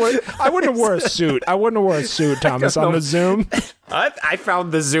did have one. I wouldn't have wore a suit. Thomas, on the Zoom. I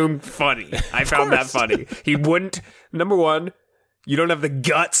found the Zoom funny. I found that funny. He wouldn't. Number one, you don't have the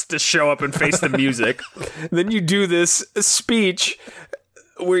guts to show up and face the music. Then you do this speech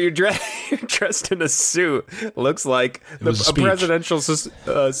where you're dressed in a suit. Looks like a presidential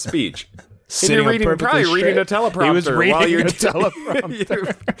speech. Sitting you're probably reading a teleprompter. He was reading while you're a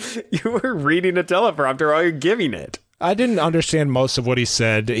teleprompter. You were reading a teleprompter while you're giving it. I didn't understand most of what he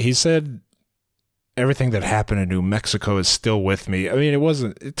said. He said everything that happened in New Mexico is still with me. I mean, it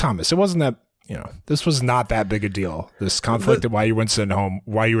wasn't that, you know, this was not that big a deal. This conflict and why you were sent home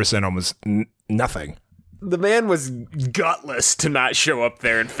was nothing. The man was gutless to not show up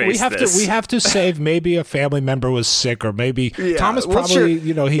there and face this. We have to save maybe a family member was sick or maybe Thomas probably, sure.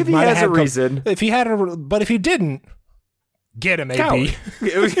 You know, he might have had a reason. But if he didn't, get him, AB.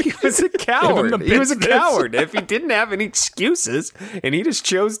 He was a coward. He was a coward. If he didn't have any excuses and he just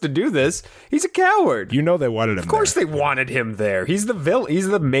chose to do this, he's a coward. You know they wanted him Of course they wanted him there. He's the villain. He's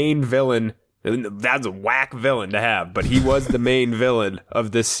the main villain. That's a whack villain to have, but he was the main villain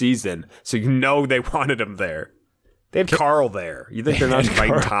of this season. So you know they wanted him there. They had Carl there. You think they're not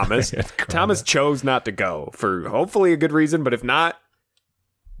inviting Thomas? Thomas chose not to go for hopefully a good reason, but if not,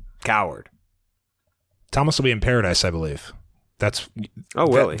 coward. Thomas will be in paradise, I believe.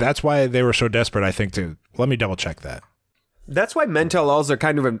 Really? That's why they were so desperate, I think, to... Let me double check that. That's why men tell alls are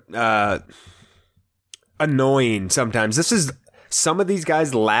kind of annoying sometimes. This is some of these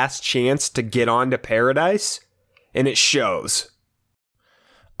guys' last chance to get on to paradise, and it shows.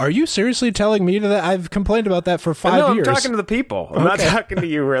 Are you seriously telling me that? I've complained about that for 5 years. I'm talking to the people. I'm not talking to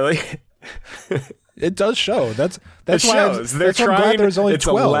you, really. It does show. That's it why shows. They're trying. There's only it's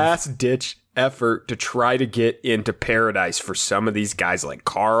 12. a last-ditch effort to try to get into paradise for some of these guys like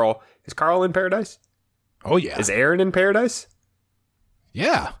Carl. Is Carl in paradise? Oh, yeah. Is Aaron in paradise?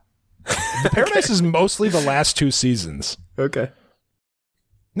 Yeah. Paradise is mostly the last 2 seasons. Okay.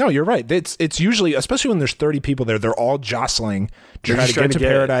 No, you're right. It's usually, especially when there's 30 people there, they're all jostling to try to get to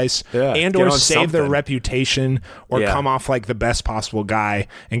paradise and or save their reputation or come off like the best possible guy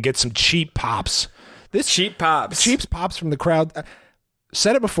and get some cheap pops. Cheap pops from the crowd.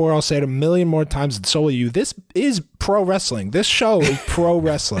 Said it before, I'll say it a million more times, and so will you. This is pro wrestling. This show is pro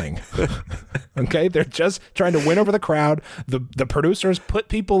wrestling. Okay? They're just trying to win over the crowd. The producers put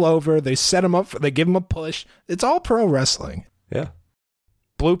people over. They set them up. They give them a push. It's all pro wrestling. Yeah.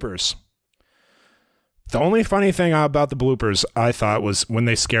 Bloopers. The only funny thing about the bloopers, I thought, was when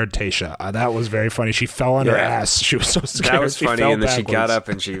they scared Tayshia. That was very funny. She fell on her ass. She was so scared. That was she funny, fell and then backwards. she got up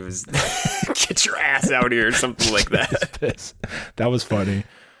and she was, get your ass out here, or something like that. That was funny.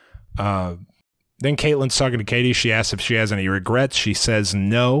 Then Caitlyn's talking to Katie. She asks if she has any regrets. She says,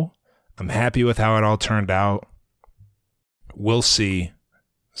 no, I'm happy with how it all turned out. We'll see.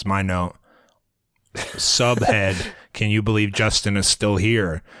 It's my note. Subhead, can you believe Justin is still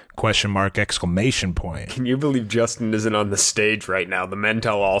here? Question mark, exclamation point. Can you believe Justin isn't on the stage right now? The Men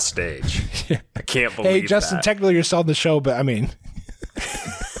Tell All stage. I can't believe Hey, Justin, that. technically you're still on the show, but I mean...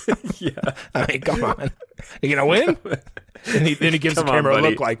 Yeah. I mean, come on. You going to win? And then he gives the camera a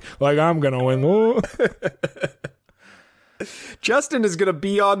look like I'm going to win. Ooh. Justin is going to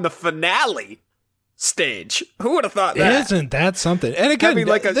be on the finale stage. Who would have thought that? Isn't that something? And again,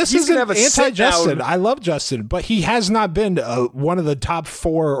 this he's isn't gonna have a anti-Justin. sit-down. I love Justin, but he has not been one of the top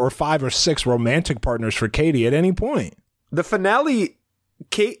 4 or 5 or 6 romantic partners for Katie at any point. The finale,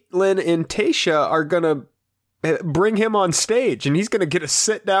 Caitlyn and Tayshia are going to bring him on stage, and he's going to get a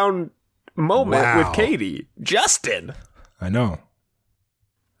sit-down moment with Katie. Justin. I know.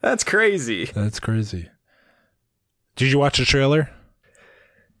 That's crazy. That's crazy. Did you watch the trailer?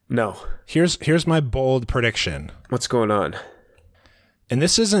 No. Here's my bold prediction. What's going on? And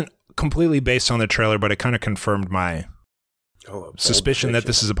this isn't completely based on the trailer, but it kind of confirmed my suspicion that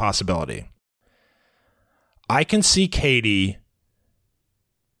this is a possibility. I can see Katie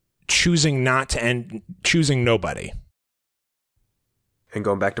choosing not to end, choosing nobody. And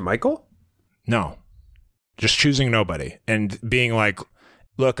going back to Michael? No. Just choosing nobody and being like,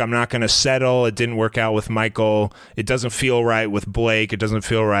 look, I'm not going to settle. It didn't work out with Michael. It doesn't feel right with Blake. It doesn't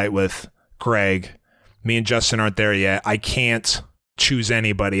feel right with Greg. Me and Justin aren't there yet. I can't choose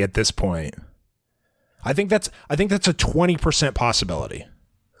anybody at this point. I think that's a 20% possibility.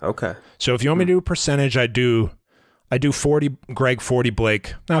 Okay. So if you want me to do a percentage, I do 40 Greg, 40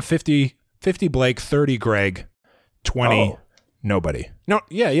 Blake. No, 50 Blake, 30 Greg, 20 nobody. No,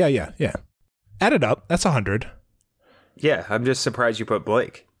 yeah. Add it up. That's 100. Yeah, I'm just surprised you put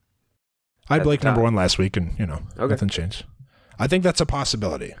Blake. I had Blake number 1 last week, and nothing changed. I think that's a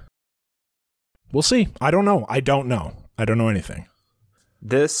possibility. We'll see. I don't know. I don't know anything.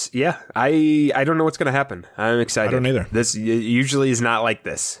 I don't know what's going to happen. I'm excited. I don't either. This usually is not like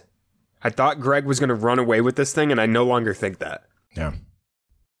this. I thought Greg was going to run away with this thing, and I no longer think that. Yeah.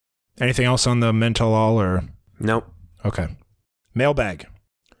 Anything else on the mental all or? Nope. Okay. Mailbag.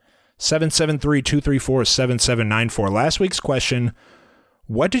 773-234-7794. Last week's question,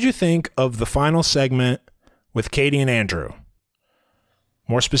 what did you think of the final segment with Katie and Andrew?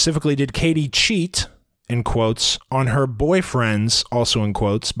 More specifically, did Katie cheat, in quotes, on her boyfriends, also in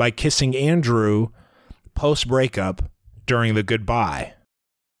quotes, by kissing Andrew post-breakup during the goodbye?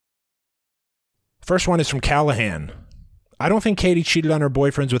 First one is from Callahan. I don't think Katie cheated on her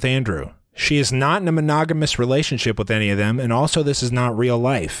boyfriends with Andrew. She is not in a monogamous relationship with any of them, and also this is not real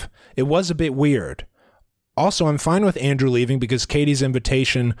life. It was a bit weird. Also, I'm fine with Andrew leaving because Katie's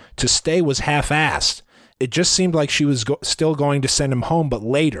invitation to stay was half-assed. It just seemed like she was still going to send him home, but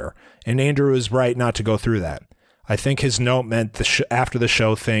later, and Andrew was right not to go through that. I think his note meant after the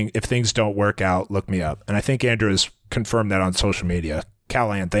show thing, if things don't work out, look me up. And I think Andrew has confirmed that on social media.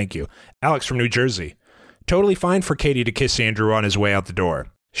 Callahan, thank you. Alex from New Jersey. Totally fine for Katie to kiss Andrew on his way out the door.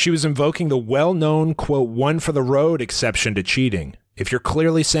 She was invoking the well-known, quote, one for the road exception to cheating. If you're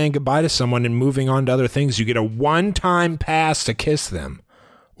clearly saying goodbye to someone and moving on to other things, you get a one-time pass to kiss them.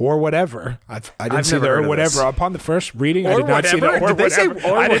 Or whatever. I didn't see the or whatever. Upon the first reading, I did not see the or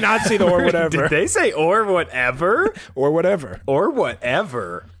whatever. I did not see the or whatever. Did they say or whatever? Or whatever. Or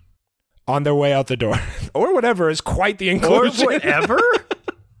whatever. On their way out the door. Or whatever is quite the inclusion. Or whatever?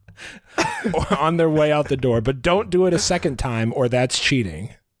 On their way out the door. But don't do it a second time or that's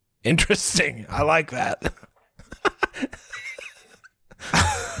cheating. Interesting. I like that.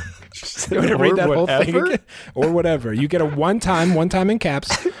 You want to read that whole thing again? Or whatever. You get a one time in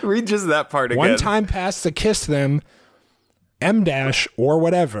caps. Read just that part again. One time pass to kiss them. M dash or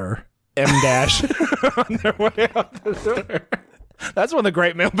whatever. M dash on their way out the door. That's one of the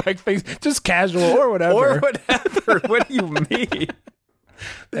great mailbag things. Just casual or whatever. Or whatever. What do you mean?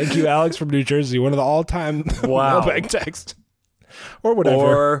 Thank you, Alex from New Jersey. One of the all-time mailbag texts. Or whatever.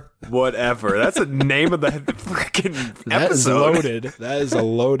 Or whatever. That's the name of the freaking episode. That is loaded. That is a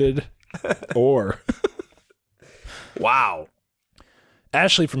loaded or. Wow.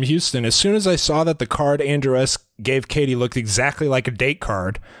 Ashley from Houston. As soon as I saw that the card Andrew S. gave Katie looked exactly like a date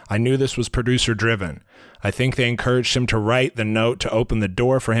card, I knew this was producer driven. I think they encouraged him to write the note to open the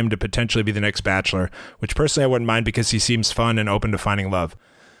door for him to potentially be the next Bachelor, which personally I wouldn't mind because he seems fun and open to finding love.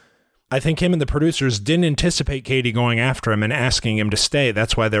 I think him and the producers didn't anticipate Katie going after him and asking him to stay.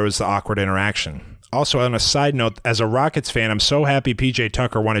 That's why there was the awkward interaction. Also, on a side note, as a Rockets fan, I'm so happy PJ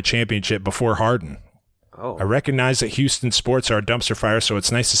Tucker won a championship before Harden. Oh. I recognize that Houston sports are a dumpster fire, so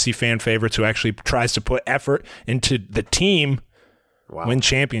it's nice to see fan favorites who actually tries to put effort into the team win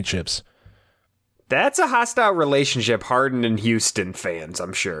championships. That's a hostile relationship, Harden and Houston fans,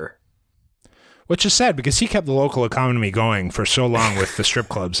 I'm sure. Which is sad because he kept the local economy going for so long with the strip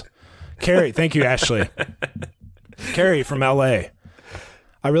clubs. Carrie, thank you, Ashley. Carrie from LA.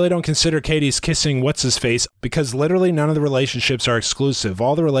 I really don't consider Katie's kissing what's-his-face because literally none of the relationships are exclusive.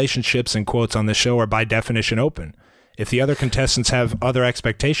 All the relationships and quotes on the show are by definition open. If the other contestants have other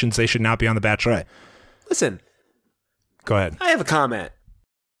expectations, they should not be on The Bachelorette. Listen. Go ahead. I have a comment.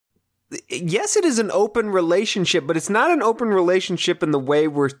 Yes, it is an open relationship, but it's not an open relationship in the way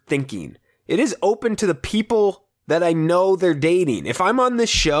we're thinking. It is open to the people that I know they're dating. If I'm on this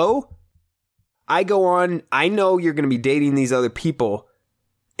show, I go on, I know you're going to be dating these other people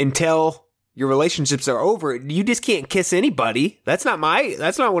until your relationships are over. You just can't kiss anybody. That's not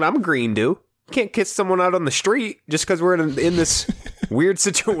what I'm agreeing to. You can't kiss someone out on the street just because we're in this weird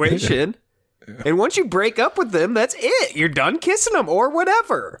situation. And once you break up with them, that's it. You're done kissing them or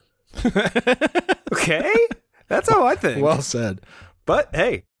whatever. Okay? That's how I think. Well said. But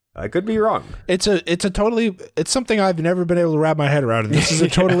hey, I could be wrong. It's something I've never been able to wrap my head around. This is a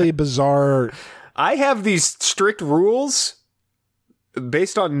totally bizarre. I have these strict rules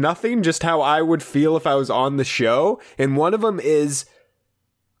based on nothing, just how I would feel if I was on the show. And one of them is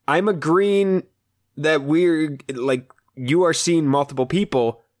I'm agreeing that you are seeing multiple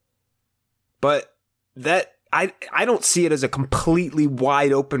people, but that I don't see it as a completely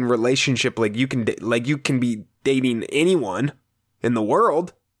wide open relationship. Like you can be dating anyone in the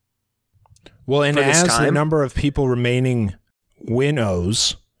world. Well, and as the number of people remaining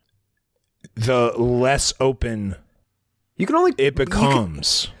winnows, the less open it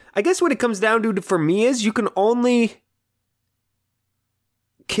becomes. I guess what it comes down to for me is you can only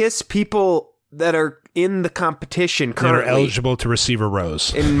kiss people that are in the competition currently. That are eligible to receive a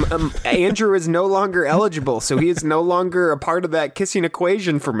rose. And Andrew is no longer eligible, so he is no longer a part of that kissing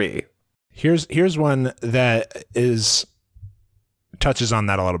equation for me. Here's one that touches on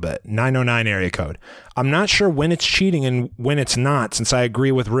that a little bit. 909 area code. I'm not sure when it's cheating and when it's not, since I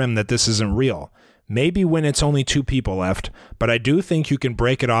agree with Rim that this isn't real. Maybe when it's only 2 people left, but I do think you can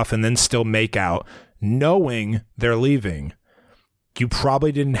break it off and then still make out, knowing they're leaving. You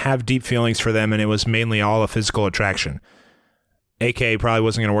probably didn't have deep feelings for them, and it was mainly all a physical attraction. AKA probably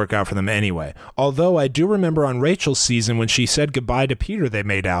wasn't going to work out for them anyway. Although I do remember on Rachel's season when she said goodbye to Peter, they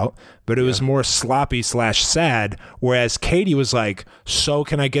made out, but it was more sloppy/sad, whereas Katie was like, so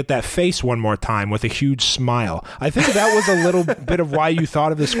can I get that face one more time, with a huge smile. I think that was a little bit of why you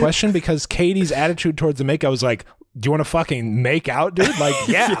thought of this question, because Katie's attitude towards the makeout was like, do you want to fucking make out, dude? Like,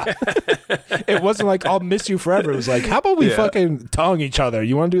 yeah. It wasn't like, I'll miss you forever. It was like, how about we fucking tongue each other?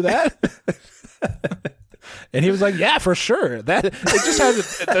 You want to do that? And he was like, yeah, for sure. That it just had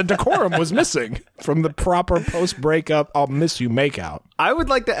the decorum was missing from the proper post-breakup, I'll miss you makeout. I would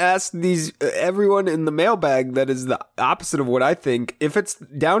like to ask everyone in the mailbag that is the opposite of what I think. If it's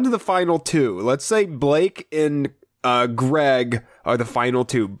down to the final 2, let's say Blake and Greg are the final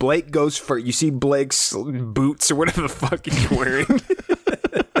 2. Blake goes for, you see Blake's boots or whatever the fuck he's wearing.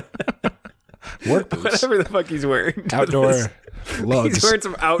 Work boots. Whatever the fuck he's wearing. Outdoor lugs. He's wearing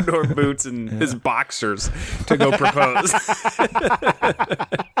some outdoor boots and his boxers to go propose.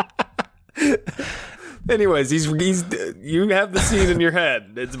 Anyways, you have the scene in your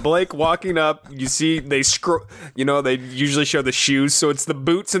head. It's Blake walking up. You see they scroll. They usually show the shoes, so it's the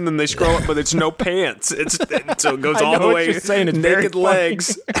boots, and then they scroll up, but it's no pants. So it goes all the way. Naked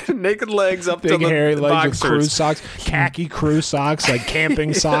legs, naked legs up big to the hairy legs boxers. With crew socks, khaki crew socks, like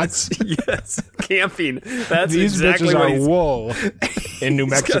camping socks. Yes, camping. That's these exactly bitches what are wool in New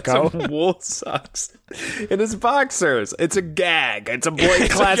Mexico. Got some wool socks in his boxers. It's a gag. It's a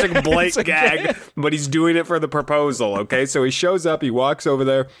classic Blake gag, but he's doing it for the proposal. Okay, so he shows up. He walks over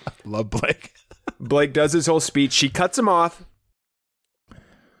there. Love Blake. Blake does his whole speech. She cuts him off.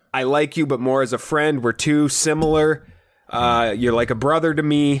 I like you, but more as a friend. We're too similar. You're like a brother to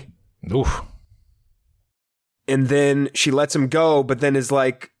me. Oof. And then she lets him go, but then is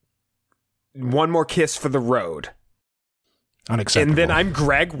like, one more kiss for the road. Unacceptable. And then I'm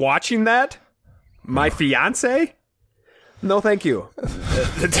Greg watching that. My fiance? No, thank you.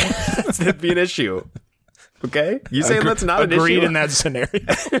 That'd be an issue. Okay? You saying that's not an issue? Agreed in that scenario.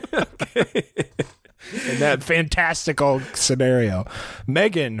 Okay. in that fantastical scenario.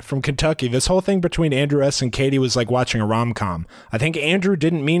 Megan from Kentucky. This whole thing between Andrew S. and Katie was like watching a rom-com. I think Andrew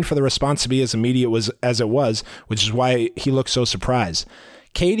didn't mean for the response to be as immediate as it was, which is why he looked so surprised.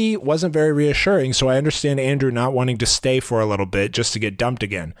 Katie wasn't very reassuring, so I understand Andrew not wanting to stay for a little bit just to get dumped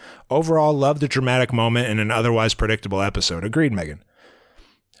again. Overall, love the dramatic moment in an otherwise predictable episode. Agreed, Megan.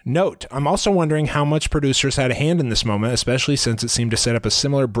 Note, I'm also wondering how much producers had a hand in this moment, especially since it seemed to set up a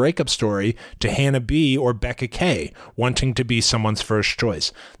similar breakup story to Hannah B. or Becca K. wanting to be someone's first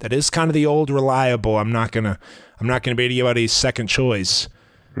choice. That is kind of the old reliable, I'm not gonna be anybody's second choice.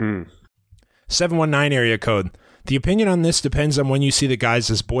 719 area code. The opinion on this depends on when you see the guys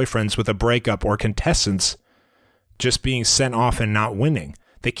as boyfriends with a breakup or contestants just being sent off and not winning.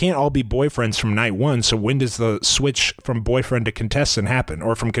 They can't all be boyfriends from night one, so when does the switch from boyfriend to contestant happen,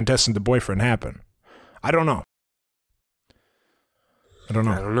 or from contestant to boyfriend happen? I don't know. I don't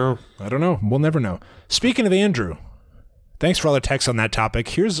know. We'll never know. Speaking of Andrew, thanks for all the texts on that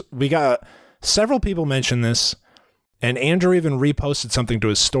topic. We got several people mention this, and Andrew even reposted something to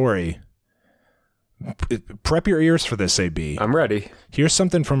his story. Prep your ears for this, AB. I'm ready. Here's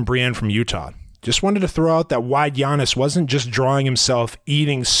something from Brienne from Utah. Just wanted to throw out that wide Giannis wasn't just drawing himself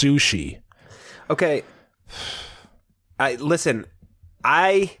eating sushi. Okay. Listen,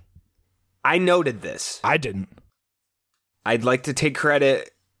 I noted this. I didn't. I'd like to take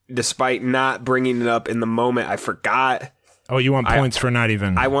credit despite not bringing it up in the moment. I forgot. Oh, you want points for not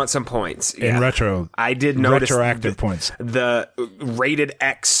even... I want some points. In retro. I did notice retroactive points. The rated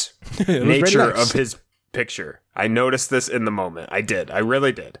X nature of his picture. I noticed this in the moment. I did. I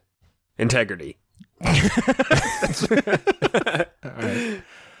really did. Integrity. All right.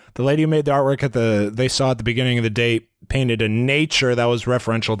 The lady who made the artwork they saw at the beginning of the date painted a nature that was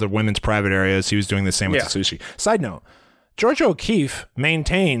referential to women's private areas. He was doing the same with the sushi. Side note, Georgia O'Keeffe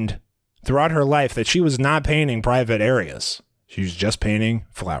maintained throughout her life that she was not painting private areas. She was just painting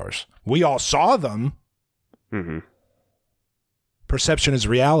flowers. We all saw them. Mm-hmm. Perception is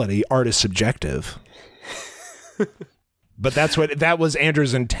reality. Art is subjective. But that was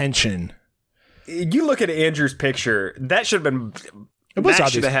Andrew's intention. You look at Andrew's picture, that should have been...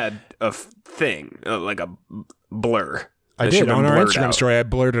 That should have had a thing, like a blur. I did. On our Instagram story, I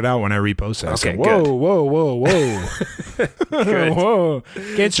blurred it out when I reposted. I said, good. Whoa. Whoa.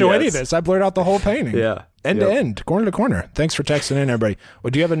 Can't show any of this. I blurred out the whole painting. Yeah. End to end, corner to corner. Thanks for texting in, everybody. Well,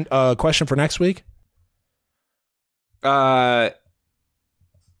 do you have a question for next week? AB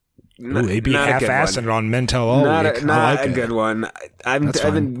half-assed it on Mentel all week. Not a good one. I've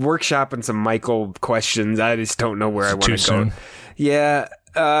been workshopping some Michael questions. I just don't know where I want to go. Yeah.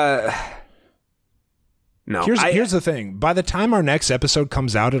 No. Here's the thing. By the time our next episode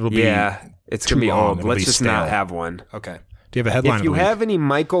comes out, it'll be it's gonna be old. Let's just not have one. Okay. Do you have a headline? If you have any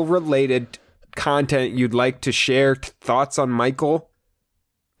Michael-related content you'd like to share, thoughts on Michael,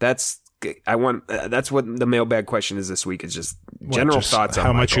 that's what the mailbag question is this week. Is just general thoughts on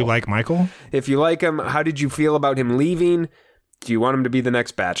how Michael. Much you like Michael. If you like him, how did you feel about him leaving? Do you want him to be the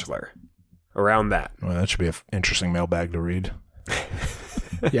next Bachelor? Around that. Well, that should be an interesting mailbag to read.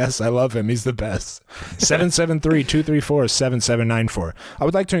 Yes, I love him. He's the best. 773-234-7794. I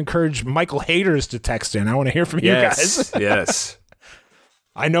would like to encourage Michael haters to text in. I want to hear from you guys. Yes.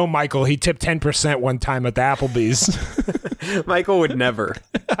 I know Michael. He tipped 10% one time at the Applebee's. Michael would never.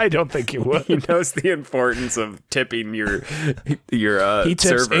 I don't think he would. He knows the importance of tipping your he tips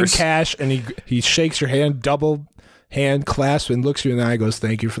servers in cash, and he shakes your hand, double hand clasp, and looks you in the eye and goes,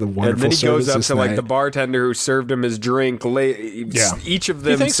 thank you for the wonderful service. And then he goes up to night. Like the bartender who served him his drink. Each of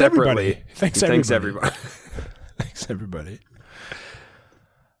them separately. Thanks everybody. Thanks everybody.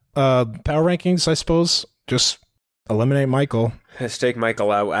 Power rankings, I suppose. Just eliminate Michael. Let's take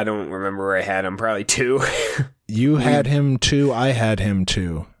Michael out. I don't remember where I had him. Probably 2. You had him 2. I had him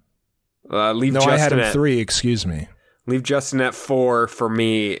 2. Leave no, Justin I had him at 3. Excuse me. Leave Justin at 4 for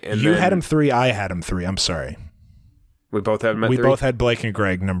me. And you had him 3. I had him 3. I'm sorry. We both had him at 3? We both had Blake and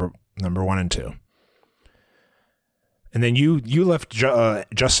Greg number 1 and 2. And then you left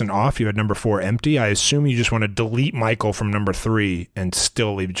Justin off. You had number 4 empty. I assume you just want to delete Michael from number 3 and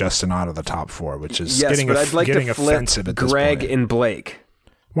still leave Justin out of the top 4, which is I'd like getting to flip offensive at this Greg point. and Blake.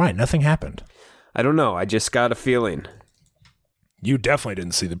 Why? Nothing happened. I don't know. I just got a feeling. You definitely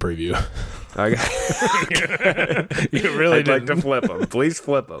didn't see the preview. You really didn't. I'd like to flip them. Please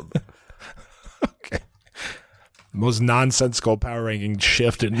flip them. Okay. Most nonsensical power ranking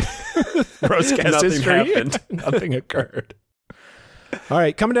shift in Rosecast history. Happened. Nothing occurred. All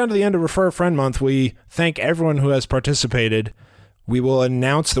right, coming down to the end of Refer a Friend Month, we thank everyone who has participated. We will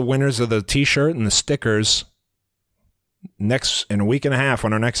announce the winners of the T-shirt and the stickers in a week and a half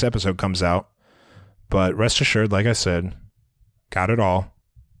when our next episode comes out. But rest assured, like I said, got it all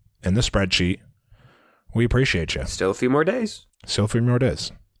in the spreadsheet. We appreciate you. Still a few more days. Still a few more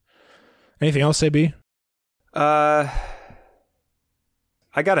days. Anything else, AB? I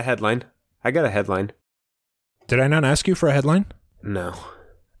got a headline. Did I not ask you for a headline? No.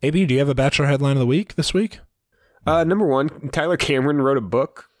 AB, do you have a Bachelor headline of the week this week? Number one, Tyler Cameron wrote a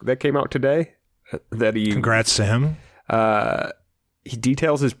book that came out today. Congrats to him. He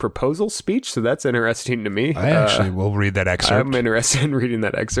details his proposal speech, so that's interesting to me. I actually will read that excerpt. I'm interested in reading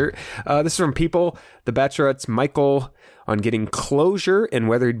that excerpt. This is from People, The Bachelorette's Michael, on getting closure and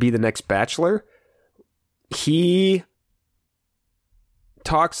whether he'd be the next Bachelor. He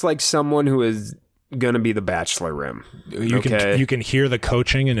talks like someone who is going to be the Bachelor rim. You can hear the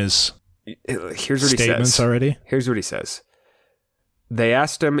coaching in his statements already. Here's what he says. They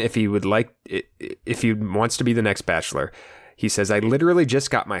asked him if he wants to be the next Bachelor. He says, I literally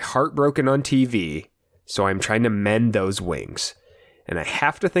just got my heart broken on TV, so I'm trying to mend those wings. And I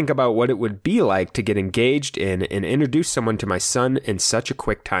have to think about what it would be like to get engaged in and introduce someone to my son in such a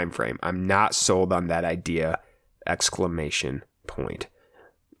quick time frame. I'm not sold on that idea! !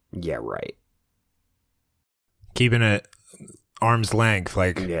 Yeah, right. Keeping it arm's length.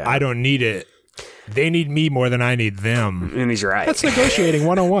 I don't need it. They need me more than I need them. And he's right. That's negotiating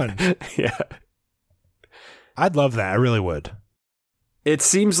 101. Yeah. I'd love that. I really would. It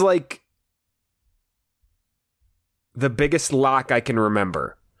seems like the biggest lock I can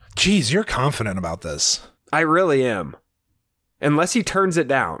remember. Jeez, you're confident about this. I really am. Unless he turns it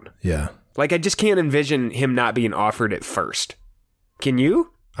down. Yeah. I just can't envision him not being offered it first. Can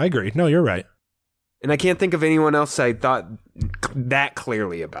you? I agree. No, you're right. And I can't think of anyone else I thought that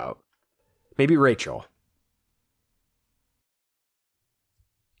clearly about. Maybe Rachel.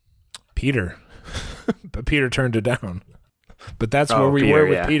 Peter. But Peter turned it down. But that's where we were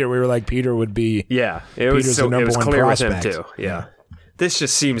with Peter. We were like, Peter would be. Yeah, it was clear prospect. with him too. Yeah. This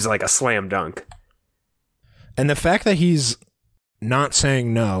just seems like a slam dunk. And the fact that he's not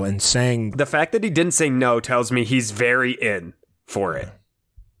saying no and saying. The fact that he didn't say no tells me he's very in for it.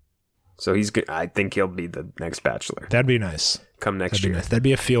 So he's good. I think he'll be the next Bachelor. That'd be nice. Come next year. Nice. That'd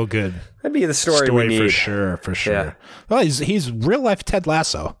be a feel good. That'd be the story we need. For sure. Yeah. Well, he's real life Ted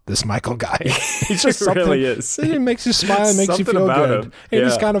Lasso, this Michael guy. He's just something. Really is. It makes you smile and makes you feel good. Him. And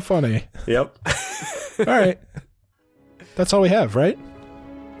he's kind of funny. Yep. All right. That's all we have, right?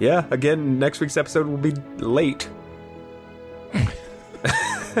 Yeah. Again, next week's episode will be late.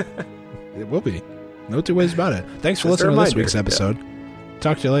 It will be. No two ways about it. Thanks for listening to this week's episode. Yeah.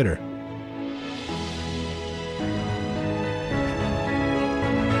 Talk to you later.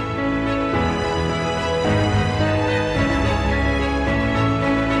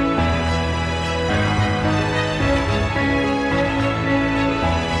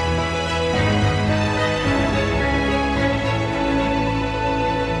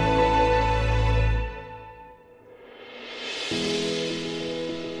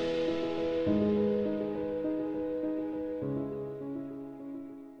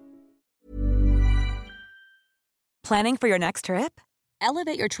 Planning for your next trip?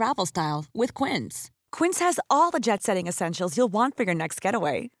 Elevate your travel style with Quince. Quince has all the jet-setting essentials you'll want for your next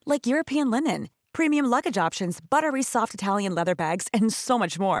getaway, like European linen, premium luggage options, buttery soft Italian leather bags, and so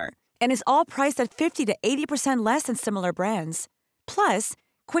much more. And is all priced at 50 to 80% less than similar brands. Plus,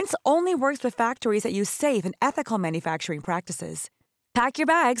 Quince only works with factories that use safe and ethical manufacturing practices. Pack your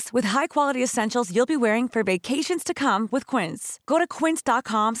bags with high-quality essentials you'll be wearing for vacations to come with Quince. Go to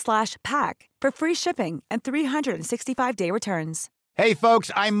quince.com/pack for free shipping and 365-day returns. Hey,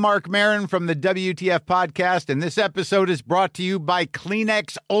 folks, I'm Mark Maron from the WTF Podcast, and this episode is brought to you by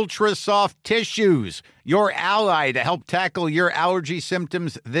Kleenex Ultra Soft Tissues, your ally to help tackle your allergy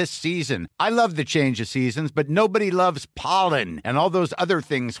symptoms this season. I love the change of seasons, but nobody loves pollen and all those other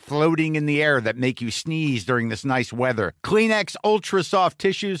things floating in the air that make you sneeze during this nice weather. Kleenex Ultra Soft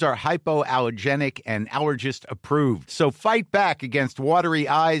Tissues are hypoallergenic and allergist approved, so fight back against watery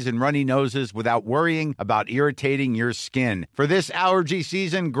eyes and runny noses without worrying about irritating your skin. For this allergy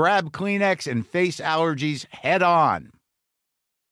season, grab Kleenex and face allergies head on.